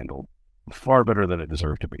well handled. Far better than it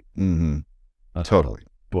deserved to be. Mm-hmm. Totally.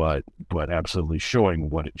 But absolutely showing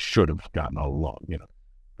what it should have gotten all along,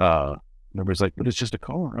 Everybody's like, but it's just a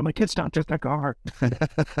car. I'm like, it's not just a car.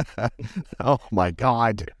 Oh my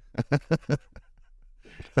God.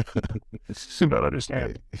 Do not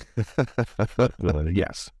understand.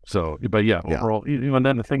 Yes. So, but overall, and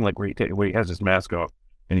then the thing like where he has his mask off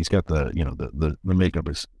and he's got the makeup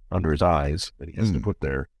is under his eyes that he has to put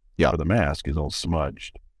there. Yeah. For the mask is all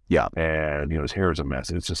smudged. Yeah. And, his hair is a mess.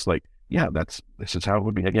 It's just like, this is how it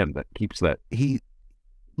would be. Again, that keeps that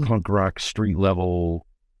punk rock street level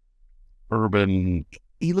urban.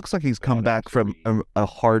 He looks like he's come back from a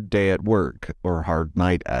hard day at work or a hard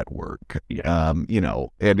night at work. Yeah.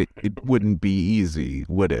 And it wouldn't be easy,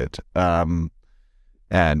 would it? I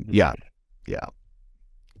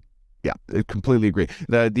completely agree.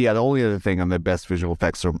 The only other thing on the best visual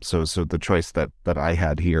effects, so the choice that I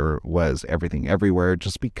had here was Everything Everywhere,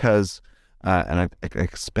 just because, and I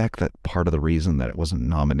expect that part of the reason that it wasn't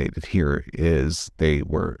nominated here is they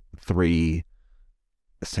were three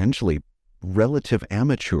essentially relative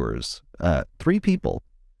amateurs. 3 people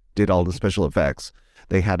did all the special effects.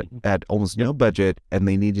 They had almost no budget, and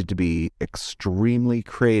they needed to be extremely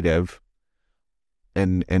creative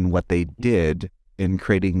in what they did in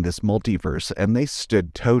creating this multiverse. And they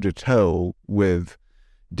stood toe to toe with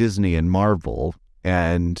Disney and Marvel,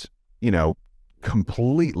 and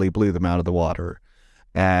completely blew them out of the water.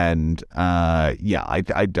 And I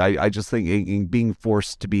just think being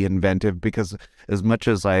forced to be inventive, because as much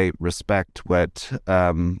as I respect what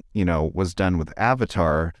was done with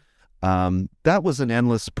Avatar, that was an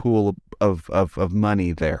endless pool of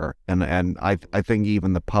money there, and I think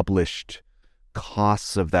even the published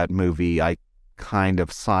costs of that movie I kind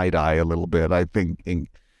of side eye a little bit. I think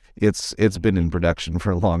it's been in production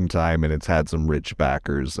for a long time, and it's had some rich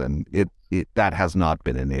backers, and it that has not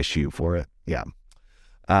been an issue for it. Yeah.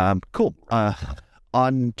 Cool.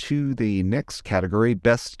 On to the next category,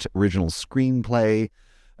 Best Original Screenplay.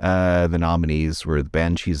 The nominees were The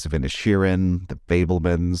Banshees of Inisherin, The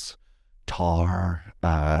Fabelmans, Tar,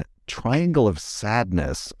 Triangle of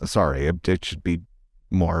Sadness. Sorry, it should be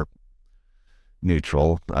more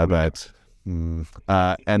neutral, I bet. And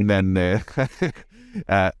then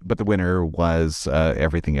but the winner was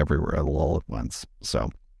Everything Everywhere All at Once. So,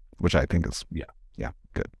 which I think is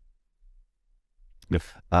good.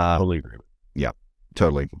 Totally agree. Yeah,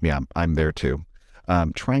 totally. Yeah, I'm there too.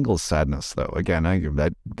 Triangle of Sadness, though. Again,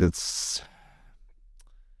 it's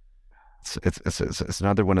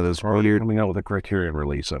another one of those weird coming out with a Criterion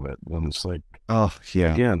release of it, and it's like, oh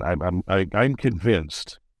yeah. Again, I'm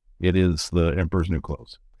convinced it is the Emperor's New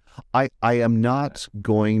Clothes. I am not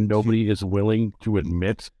going. Nobody is willing to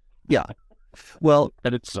admit. Yeah. Well,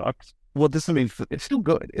 that it sucks. Well, it's still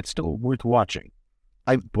good. It's still worth watching.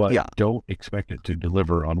 Don't expect it to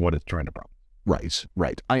deliver on what it's trying to promise.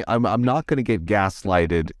 Right. I'm not going to get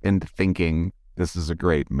gaslighted into thinking this is a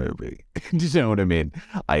great movie. Do you know what I mean?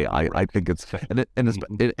 I think it's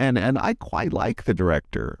and I quite like the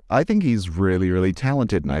director. I think he's really, really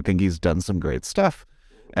talented, and I think he's done some great stuff.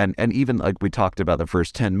 And even like we talked about the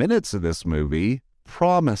first 10 minutes of this movie,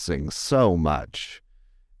 promising so much,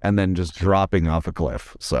 and then just dropping off a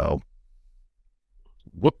cliff. So,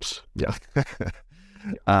 whoops. Yeah.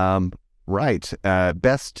 Right.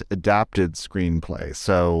 Best Adapted Screenplay.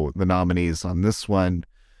 So the nominees on this one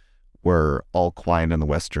were All Quiet on the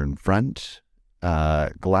Western Front,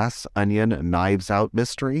 Glass Onion, Knives Out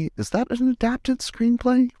Mystery. Is that an adapted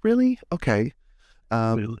screenplay? Really? Okay.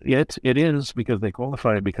 It is, because they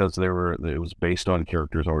qualify it because it was based on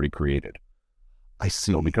characters already created. I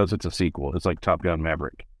see. So because it's a sequel, it's like Top Gun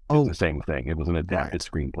Maverick. Oh, it's the same thing. It was an adapted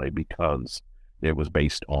screenplay because it was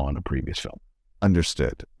based on a previous film.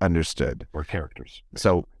 Understood. Or characters.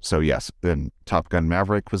 So yes, then Top Gun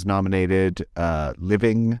Maverick was nominated.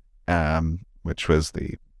 Living, which was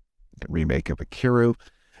the remake of Akiru,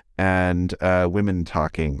 and Women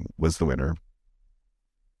Talking was the winner.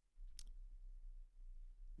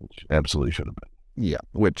 Which absolutely should have been. Yeah,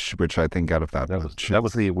 which I think out of that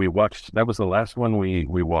was the last one we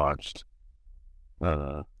watched.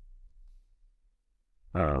 That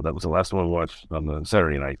was the last one we watched on the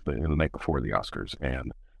Saturday night, the night before the Oscars,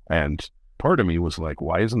 and part of me was like,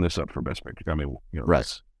 why isn't this up for Best Picture? I mean,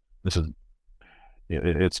 right. This is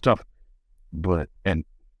it's tough, but and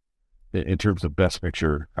in terms of Best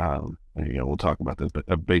Picture, we'll talk about this,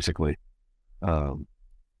 but basically,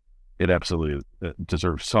 it absolutely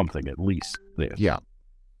deserves something, at least this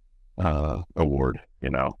award,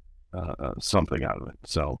 something out of it.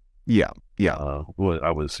 So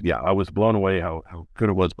I was blown away how good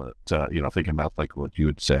it was, but thinking about like what you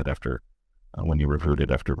had said after when you reviewed it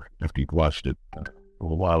after you'd watched it a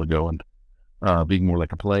little while ago, and being more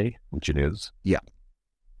like a play, which it is,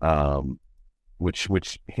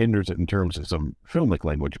 which hinders it in terms of some filmic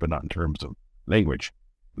language, but not in terms of language.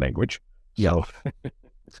 So,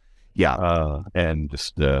 and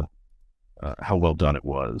just how well done it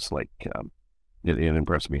was. Like it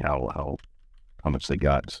impressed me how much they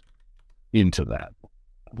got into that.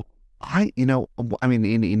 In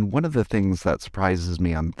one of the things that surprises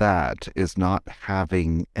me on that is not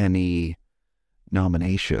having any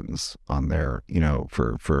nominations on there,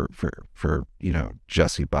 for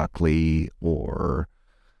Jessie Buckley or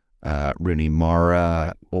Rooney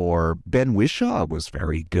Mara, or Ben Whishaw was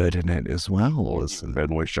very good in it as well. Ben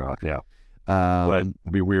Whishaw, but it'd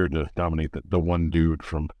be weird to nominate the one dude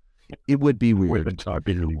from. It would be weird. The top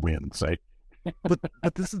really wins, right? but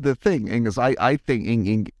this is the thing, is I think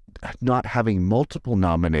in not having multiple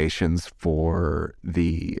nominations for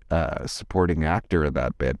the supporting actor in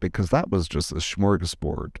that bit, because that was just a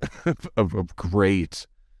smorgasbord of great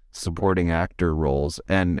supporting actor roles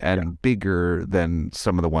and bigger than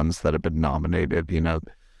some of the ones that have been nominated. I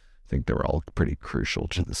think they were all pretty crucial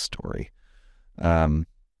to the story.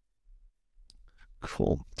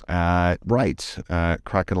 Cool. Right.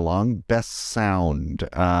 Cracking along. Best sound.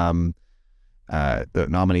 The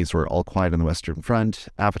nominees were All Quiet on the Western Front,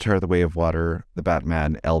 Avatar: The Way of Water, The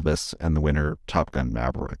Batman, Elvis, and the winner, Top Gun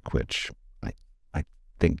Maverick, which I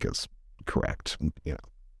think is correct. Yeah.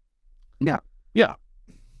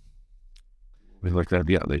 Like that.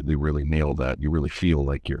 Yeah, they really nailed that. You really feel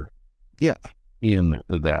like you're in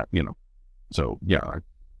that. So yeah,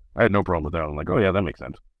 I had no problem with that. I'm like, oh yeah, that makes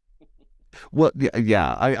sense. Well,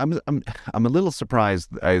 yeah. I'm a little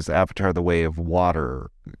surprised as Avatar: The Way of Water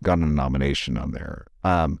got a nomination on there.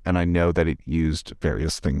 And I know that it used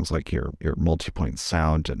various things like your multi-point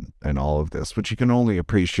sound and all of this, which you can only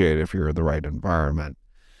appreciate if you're in the right environment.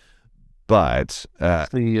 But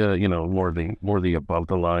the more the above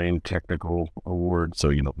the line technical award. So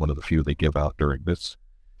one of the few they give out during this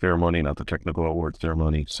ceremony, not the technical award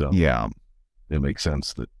ceremony. So yeah. It makes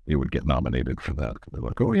sense that it would get nominated for that. They're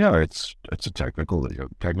like, oh yeah, it's a technical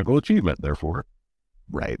achievement, therefore.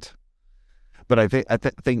 Right. But I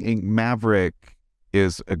think Maverick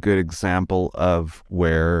is a good example of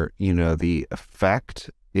where, the effect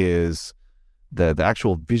is the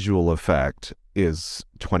actual visual effect is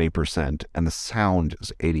 20% and the sound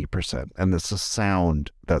is 80%. And it's the sound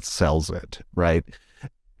that sells it, right?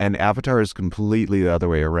 And Avatar is completely the other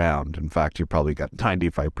way around. In fact, you probably got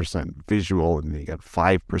 95% visual and you got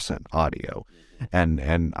 5% audio.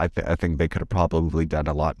 And I think they could have probably done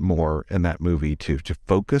a lot more in that movie to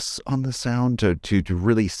focus on the sound, to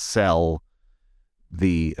really sell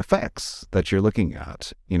the effects that you're looking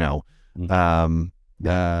at, Yeah,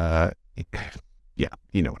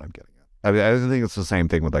 you know what I'm getting at. I think it's the same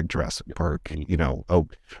thing with like Jurassic Park,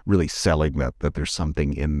 really selling that there's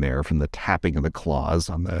something in there, from the tapping of the claws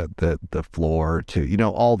on the floor to,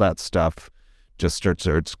 all that stuff just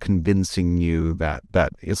starts convincing you that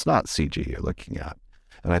it's not CG you're looking at.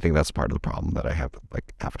 And I think that's part of the problem that I have with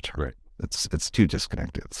like Avatar. Right. It's too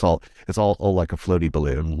disconnected. It's all like a floaty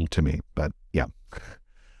balloon to me, but yeah.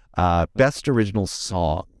 Best original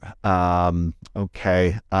song.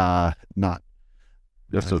 Okay. Not.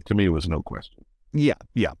 So to me, it was no question. Yeah.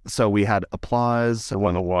 So we had Applause. The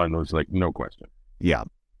one was like no question. Yeah.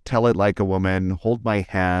 Tell It Like a Woman, Hold My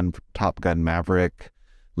Hand, Top Gun Maverick,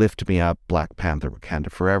 Lift Me Up, Black Panther,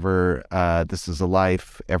 Wakanda Forever, This Is a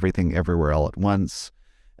Life, Everything Everywhere All at Once,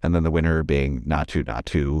 and then the winner being Natu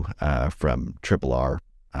Natu from Triple R,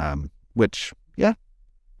 which, yeah.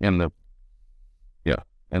 And the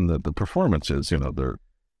performances, they're,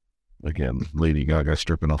 again, Lady Gaga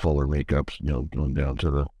stripping off all her makeup, going down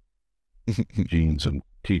to the jeans and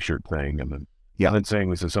t-shirt thing, and then saying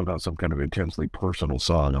this is somehow some kind of intensely personal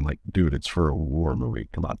song. I'm like, dude, it's for a war movie.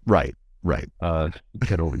 Come on. Right.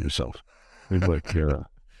 Get over yourself. Like,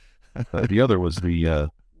 the other was the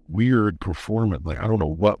weird performance. Like, I don't know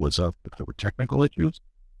what was up, if there were technical issues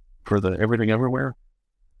for the Everything Everywhere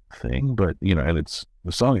thing, but, and it's,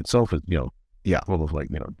 the song itself is, full of, like,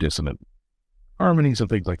 dissonant harmonies and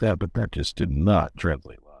things like that, but that just did not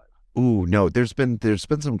translate live. Ooh, no, there's been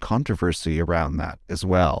some controversy around that as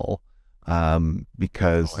well,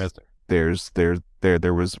 because there was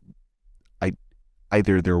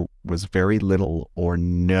either there was very little or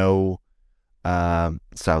no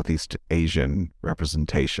Southeast Asian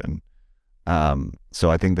representation.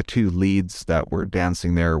 So I think the two leads that were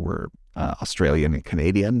dancing there were Australian and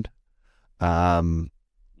Canadian, and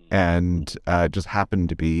just happened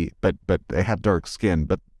to be, but they had dark skin,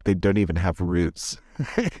 but they don't even have roots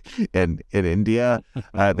in India.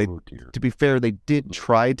 To be fair, they did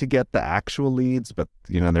try to get the actual leads, but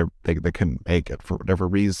they couldn't make it for whatever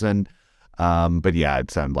reason. But yeah, it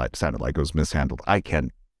sounded like it was mishandled. I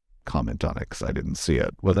can't comment on it because I didn't see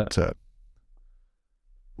it. Well,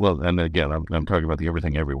 and again, I'm talking about the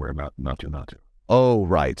Everything Everywhere, not Natu Natu. Oh,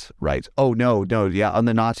 right. Oh, no, yeah, on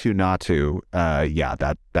the Natu Natu,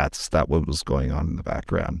 that's what was going on in the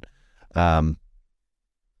background.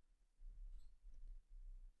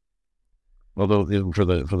 Although for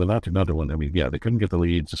the Natu Natu one, I mean, yeah, they couldn't get the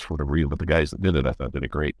leads just for whatever reason, but the guys that did it, I thought, did a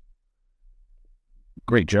great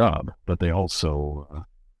job. But they also,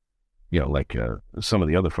 like some of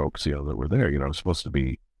the other folks, that were there, supposed to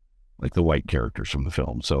be like the white characters from the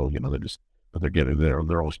film. So,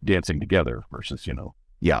 they're all dancing together versus, how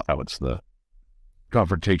it's the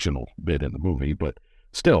confrontational bit in the movie. But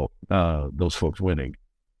still, those folks winning,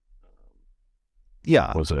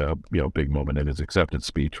 was a big moment. And his acceptance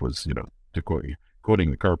speech was, to quoting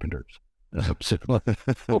the Carpenters.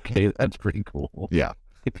 Okay, that's pretty cool. Yeah.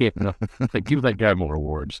 Like, give that guy more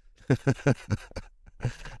awards.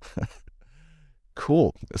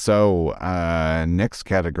 Cool. So next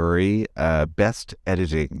category, best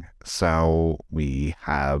editing. So we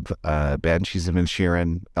have Banshees of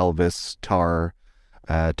Inisherin, Elvis, Tar,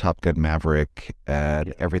 Top Gun Maverick,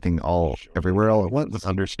 Everything Everywhere All at Once.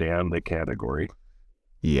 Understand the category.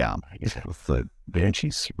 Yeah. The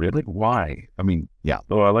Banshees, really? Why? I mean, yeah.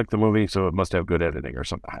 Oh, I like the movie, so it must have good editing or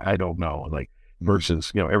something. I don't know. Like,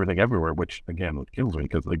 versus, Everything Everywhere, which, again, what kills me,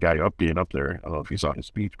 because the guy being up there, I don't know if you saw his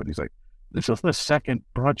speech, but he's like, this is the second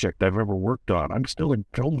project I've ever worked on. I'm still in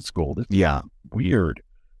film school. This is weird.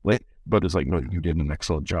 But it's like, no, you did an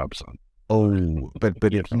excellent job, son. Oh,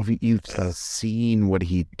 but if you've seen what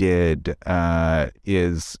he did,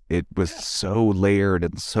 it was so layered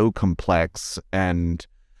and so complex, and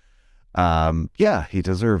he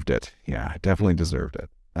deserved it. Yeah, definitely deserved it.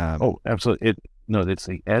 Absolutely. It's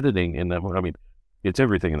the editing in that movie. I mean, it's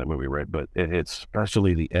everything in that movie, right? But it's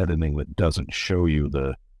especially the editing that doesn't show you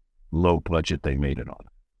the low budget they made it on.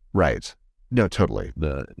 Right. No, totally.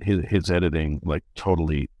 His editing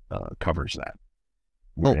totally covers that.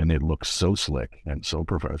 And it looks so slick and so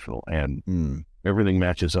professional, and everything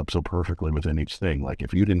matches up so perfectly within each thing. Like,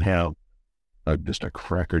 if you didn't have just a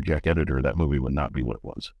crackerjack editor, that movie would not be what it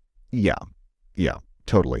was. Yeah,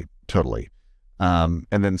 totally. And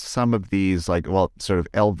then some of these, sort of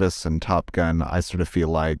Elvis and Top Gun, I sort of feel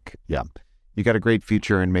like, you got a great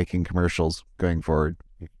future in making commercials going forward.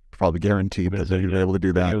 Probably guaranteed that you're able to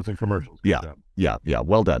do that. It was commercials. Yeah.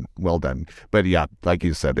 Well done. But yeah, like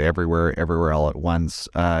you said, everywhere all at once.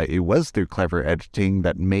 It was through clever editing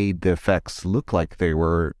that made the effects look like they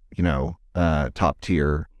were, top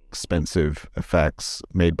tier, expensive effects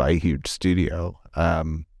made by a huge studio.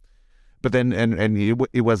 But then, and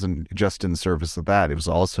it wasn't just in service of that. It was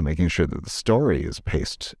also making sure that the story is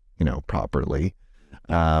paced, properly.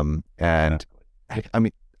 And I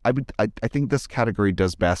mean, I think this category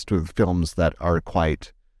does best with films that are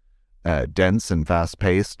quite dense and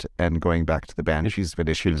fast-paced, and going back to the Banshees of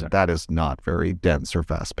Inisherin, that is not very dense or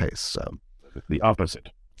fast-paced. So the opposite.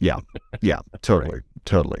 Yeah, totally.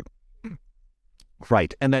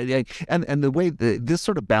 Right, and the way this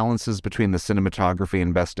sort of balances between the cinematography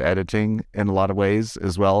and best editing in a lot of ways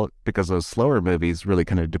as well, because those slower movies really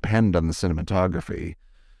kind of depend on the cinematography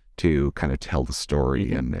to kind of tell the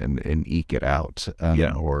story and eke it out.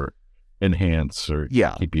 Or enhance or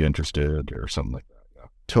keep you interested or something like that. Yeah.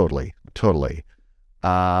 Totally.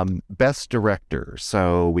 Best director.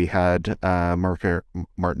 So we had Martin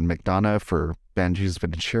McDonagh for Banshees of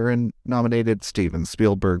Inisherin nominated, Steven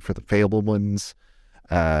Spielberg for The Fabelmans,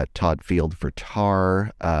 Todd Field for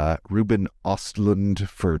Tar, Ruben Östlund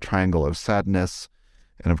for Triangle of Sadness,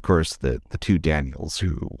 and of course the two Daniels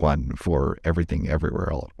who won for Everything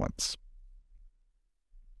Everywhere All at Once.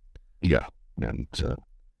 Yeah, and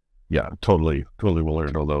totally will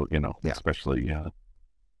learn. Although especially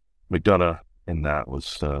McDonagh in that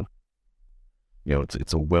was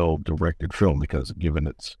it's a well directed film because given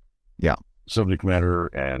its subject matter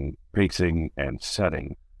and pacing and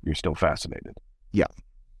setting, you're still fascinated. Yeah.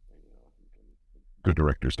 Good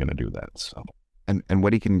director's going to do that. So. And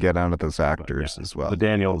what he can get out of those actors as well. The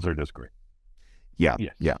Daniels are just great. Yeah.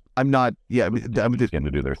 I'm not. Yeah. I'm just going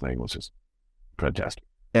to do their thing, which is fantastic.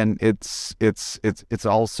 And it's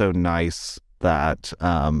also nice that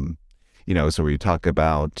so we talk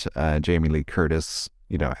about Jamie Lee Curtis,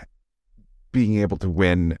 being able to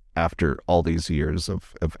win after all these years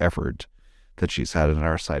of effort that she's had on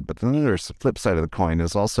our side. But then there's the flip side of the coin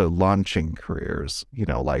is also launching careers,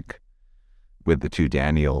 like with the two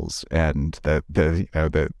Daniels and the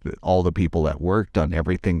all the people that worked on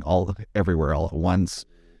Everything Everywhere All at Once,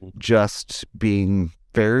 just being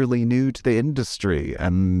fairly new to the industry,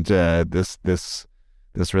 and this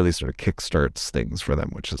really sort of kickstarts things for them,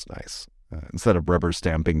 which is nice. Instead of rubber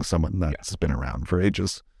stamping someone that's been around for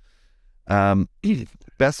ages.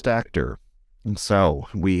 Best actor. So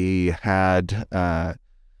we had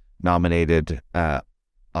nominated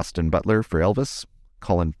Austin Butler for Elvis,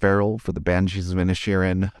 Colin Farrell for The Banshees of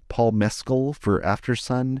Inisherin, Paul Mescal for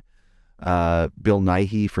Aftersun, Bill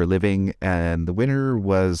Nighy for Living, and the winner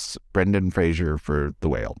was Brendan Fraser for The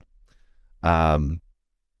Whale.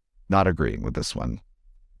 Not agreeing with this one.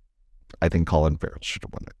 I think Colin Farrell should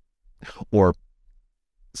have won it. Or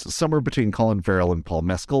somewhere between Colin Farrell and Paul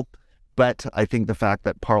Mescal. But I think the fact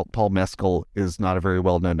that Paul Mescal is not a very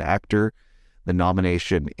well-known actor, the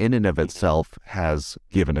nomination in and of itself has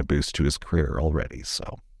given a boost to his career already.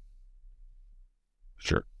 So,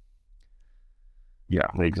 sure. Yeah,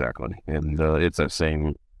 exactly. And it's that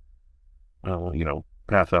same,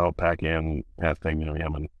 path out, pack in, path thing,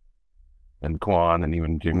 him and Kwan and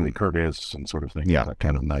even Jamie Lee Curtis and sort of thing. Yeah. That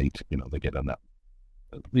kind of night, they get on that.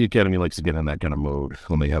 The Academy likes to get in that kind of mode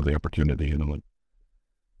when they have the opportunity, and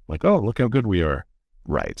like, oh, look how good we are.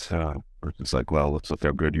 Right. Or it's like, well, let's look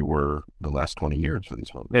how good you were the last 20 years for these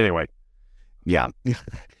films. Anyway. Yeah.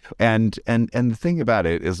 And the thing about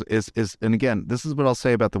it is, and again, this is what I'll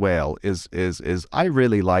say about The Whale is I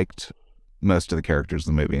really liked most of the characters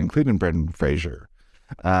in the movie, including Brendan Fraser.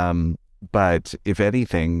 But if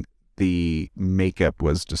anything, the makeup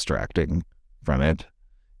was distracting from it.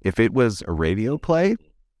 If it was a radio play,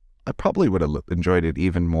 I probably would have enjoyed it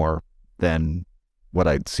even more than what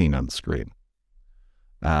I'd seen on the screen.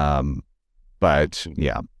 But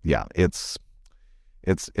yeah, it's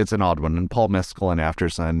an odd one. And Paul Mescal in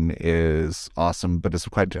Aftersun is awesome, but it's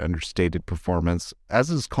quite an understated performance, as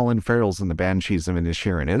is Colin Farrell's in The Banshees of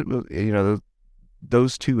Inisherin.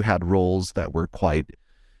 Those two had roles that were quite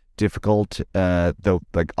difficult, though,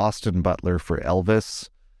 like Austin Butler for Elvis,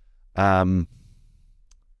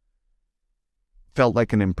 felt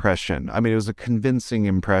like an impression. I mean, it was a convincing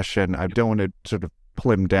impression. I don't want to sort of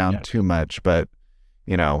pull him down too much, but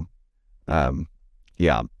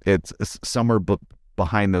it's somewhere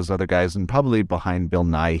behind those other guys, and probably behind Bill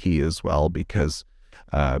Nighy as well, because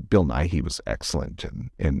Bill Nighy was excellent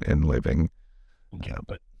in Living. Yeah,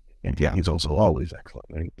 but he's also always excellent,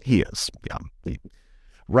 right? He is, yeah.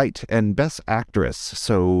 Right, and Best Actress.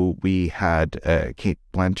 So we had Cate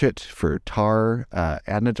Blanchett for Tar,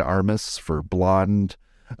 Ana de Armas for Blonde,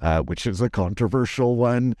 which is a controversial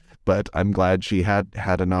one, but I'm glad she had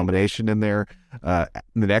a nomination in there. The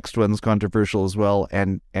next one's controversial as well,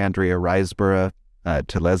 and Andrea Riseborough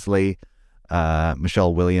to Leslie,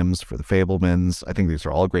 Michelle Williams for The Fabelmans. I think these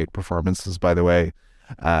are all great performances, by the way.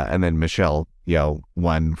 And then Michelle Yeoh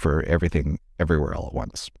won for Everything Everywhere All at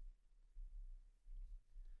Once,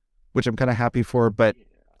 which I'm kind of happy for. But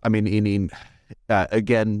I mean,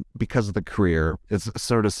 again, because of the career, it's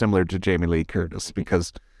sort of similar to Jamie Lee Curtis,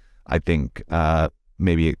 because I think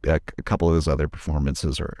maybe a couple of those other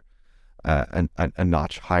performances are a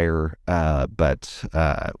notch higher, but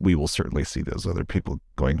we will certainly see those other people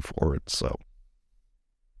going forward. So,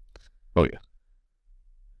 oh yeah,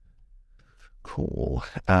 cool.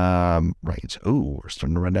 Right. Oh, we're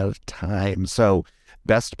starting to run out of time. So,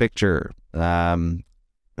 Best Picture. God,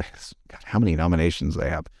 how many nominations they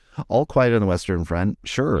have? All Quiet on the Western Front,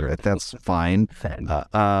 sure, that's fine.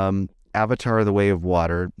 Avatar: The Way of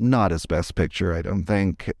Water, not his best picture, I don't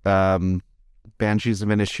think. Banshees of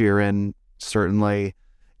Inisherin, certainly.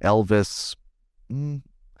 Elvis, The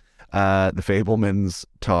Fabelmans,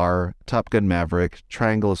 Tar, Top Gun Maverick,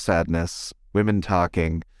 Triangle of Sadness, Women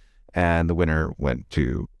Talking, and the winner went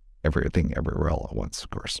to Everything Everywhere All at Once, of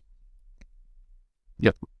course.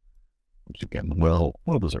 Yep. Which again, well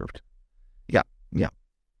deserved.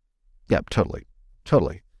 Yeah, totally.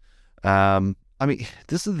 I mean,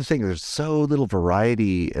 this is the thing. There's so little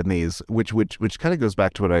variety in these, which kind of goes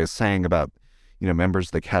back to what I was saying about, members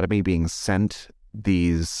of the Academy being sent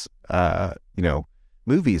these,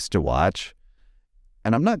 movies to watch.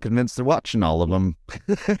 And I'm not convinced they're watching all of them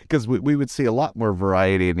because we would see a lot more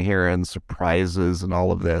variety in here and surprises and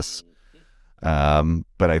all of this. But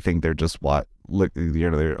I think they're just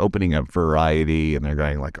they're opening up variety and they're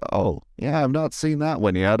going like, oh, yeah, I've not seen that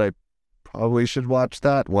one yet. I probably should watch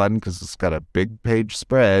that one because it's got a big page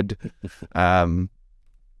spread. I mean,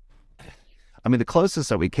 the closest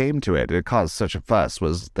that we came to it caused such a fuss,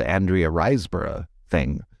 was the Andrea Riseborough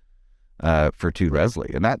thing for To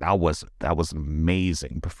Leslie. And that was an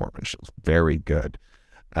amazing performance. It was very good.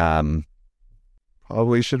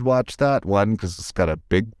 Probably should watch that one because it's got a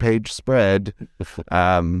big page spread.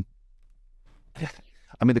 I mean,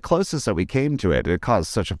 the closest that we came to it caused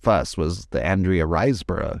such a fuss, was the Andrea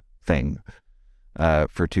Riseborough thing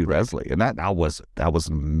for To Leslie. And that was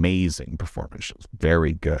an amazing performance. It was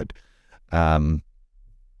very good. But,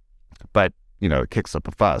 it kicks up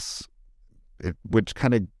a fuss, which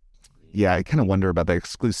kind of, I kind of wonder about the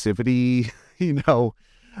exclusivity, and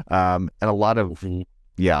a lot of,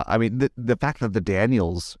 I mean, the fact that the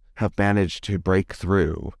Daniels have managed to break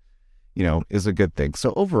through, is a good thing.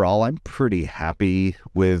 So overall, I'm pretty happy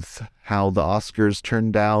with how the Oscars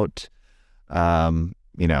turned out.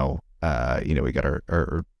 We got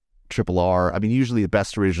our Triple R. I mean, usually the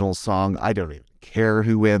best original song, I don't even care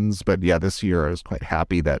who wins, but yeah, this year I was quite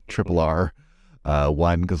happy that Triple R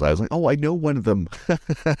won, because I was like, oh, I know one of them.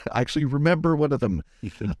 I actually remember one of them.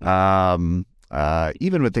 Even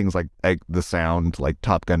with things like the sound, like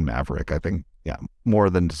Top Gun Maverick, I think, more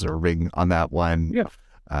than deserving on that one. Yeah.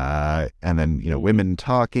 And then, Women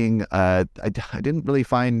Talking, I didn't really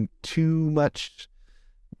find too much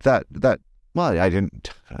that well, I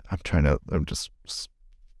didn't. I'm just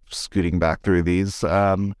scooting back through these.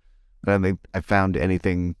 I don't think I found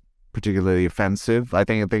anything particularly offensive. I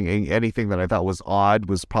think anything that I thought was odd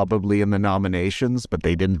was probably in the nominations, but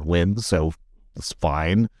they didn't win, so it's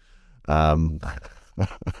fine. Also,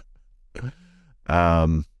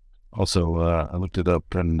 I looked it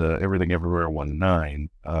up, and Everything Everywhere won 9,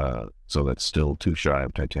 so that's still too shy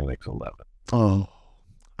of Titanic's 11. Oh,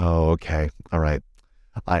 okay. All right.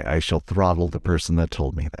 I shall throttle the person that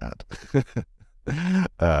told me that.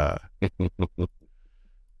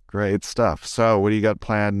 Great stuff. So what do you got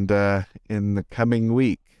planned in the coming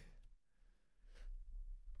week?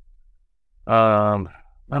 Not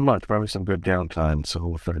much. Probably some good downtime, so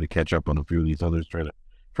we'll try to catch up on a few of these others. Try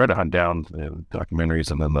to hunt down the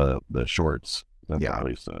documentaries and then the shorts. That's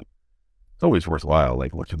always, it's always worthwhile.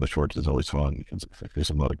 Like, watching the shorts is always fun because there's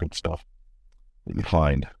a lot of good stuff that you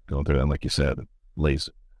find going through. And like you said,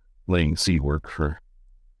 laying seed work for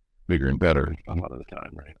bigger and better a lot of the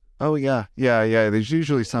time, right? Oh yeah. There's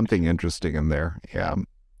usually something interesting in there. Yeah.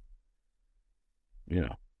 Yeah.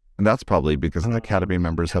 And that's probably because the Academy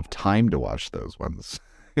members have time to watch those ones.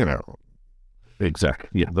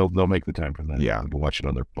 Exactly. Yeah, they'll make the time for that. Yeah, they'll watch it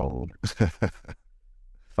on their phone.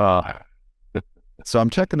 So I'm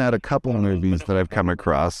checking out a couple of movies that I've come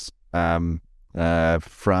across. So I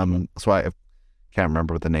can't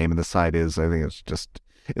remember what the name of the site is. I think it's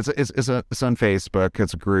on Facebook.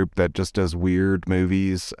 It's a group that just does weird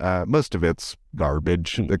movies. Most of it's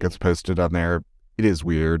garbage that gets posted on there. It is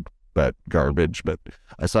weird, but garbage. But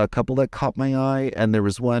I saw a couple that caught my eye, and there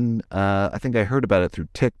was one, I think I heard about it through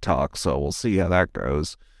TikTok, so we'll see how that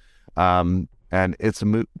goes. And it's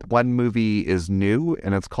one movie is new,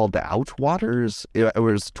 and it's called The Outwaters. It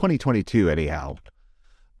was 2022 anyhow.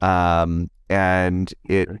 And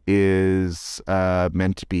it is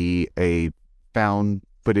meant to be a found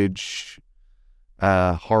footage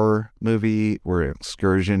horror movie where an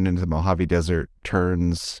excursion into the Mojave Desert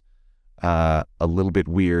turns a little bit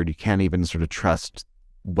weird. You can't even sort of trust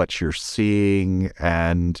what you're seeing,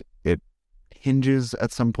 and it hinges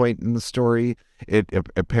at some point in the story.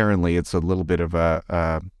 Apparently it's a little bit of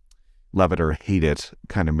a love it or hate it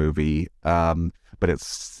kind of movie, but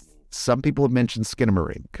it's, some people have mentioned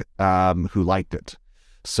Skinamarink who liked it,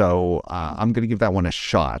 so I'm going to give that one a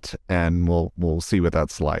shot, and we'll see what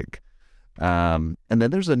that's like. And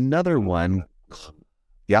then there's another one.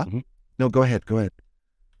 Yeah? Mhm. No, go ahead.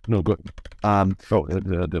 No, good.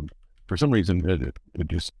 For some reason, it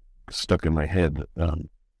just stuck in my head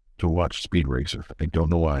to watch Speed Racer. I don't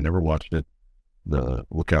know why. I never watched it. The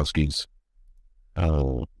Wachowskis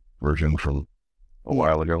version from a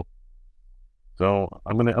while ago. So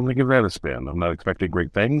I'm gonna give that a spin. I'm not expecting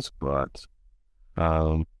great things, but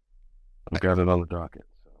I've got it on the docket.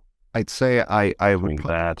 So I'd say I would. between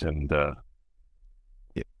that and go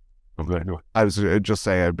ahead. I was just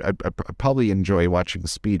saying I'd probably enjoy watching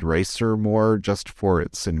Speed Racer more just for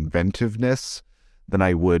its inventiveness than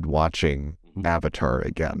I would watching Avatar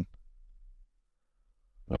again.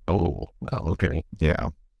 Oh, well, okay. Yeah.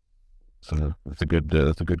 So that's a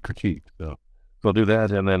good critique. So I'll do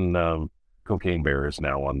that, and then Cocaine Bear is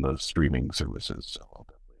now on the streaming services, so I'll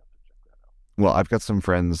definitely have to check that out. Well, I've got some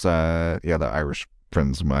friends, the Irish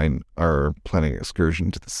friends of mine are planning an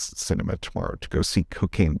excursion to the cinema tomorrow to go see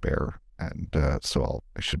Cocaine Bear, and so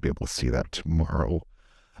I should be able to see that tomorrow.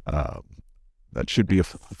 That should be a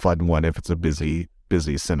fun one if it's a busy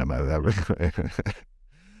cinema. That would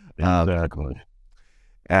Exactly.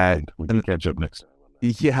 and We can catch up next time.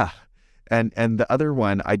 yeah. And the other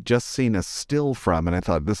one I just seen a still from, and I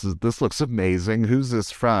thought this looks amazing. Who's this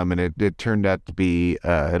from? And it turned out to be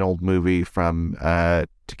an old movie from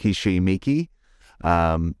Takeshi Miike,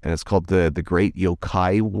 and it's called the Great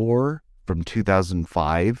Yokai War from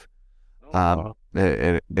 2005.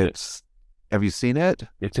 It's have you seen it?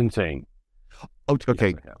 It's insane. Oh,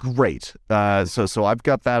 okay, Yes, great. So I've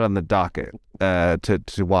got that on the docket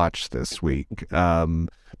to watch this week.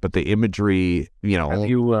 But the imagery, Have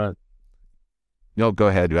you? No, go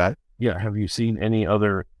ahead. Yeah. Have you seen any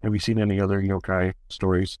other yokai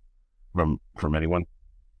stories from anyone,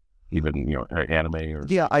 even anime or?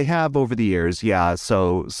 Yeah, I have over the years. Yeah,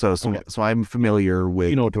 so I'm familiar with.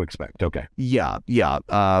 You know what to expect. Okay. Yeah.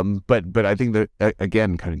 But I think that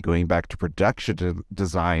again, kind of going back to production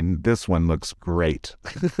design, this one looks great.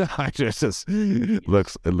 It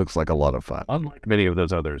looks like a lot of fun. Unlike many of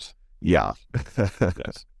those others. Yeah.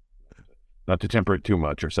 Yes. Not to temper it too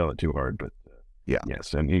much or sell it too hard, but yeah.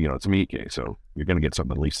 Yes, and it's Miike, so you're going to get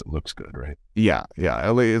something at least that looks good, right? Yeah.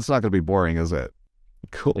 It's not going to be boring, is it?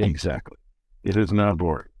 Cool. Exactly. It is not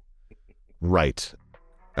boring. Right.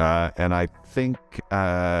 And I think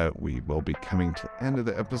we will be coming to the end of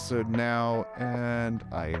the episode now, and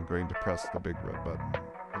I am going to press the big red button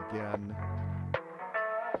again.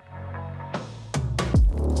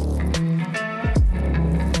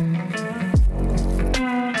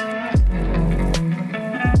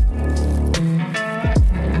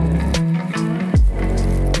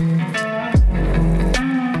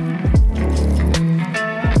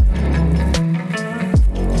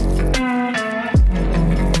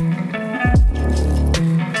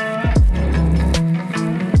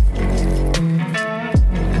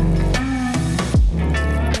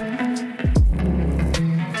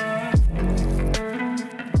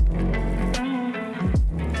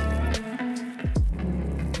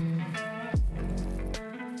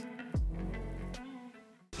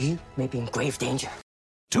 You may be in grave danger.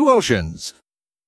 Two Oceans,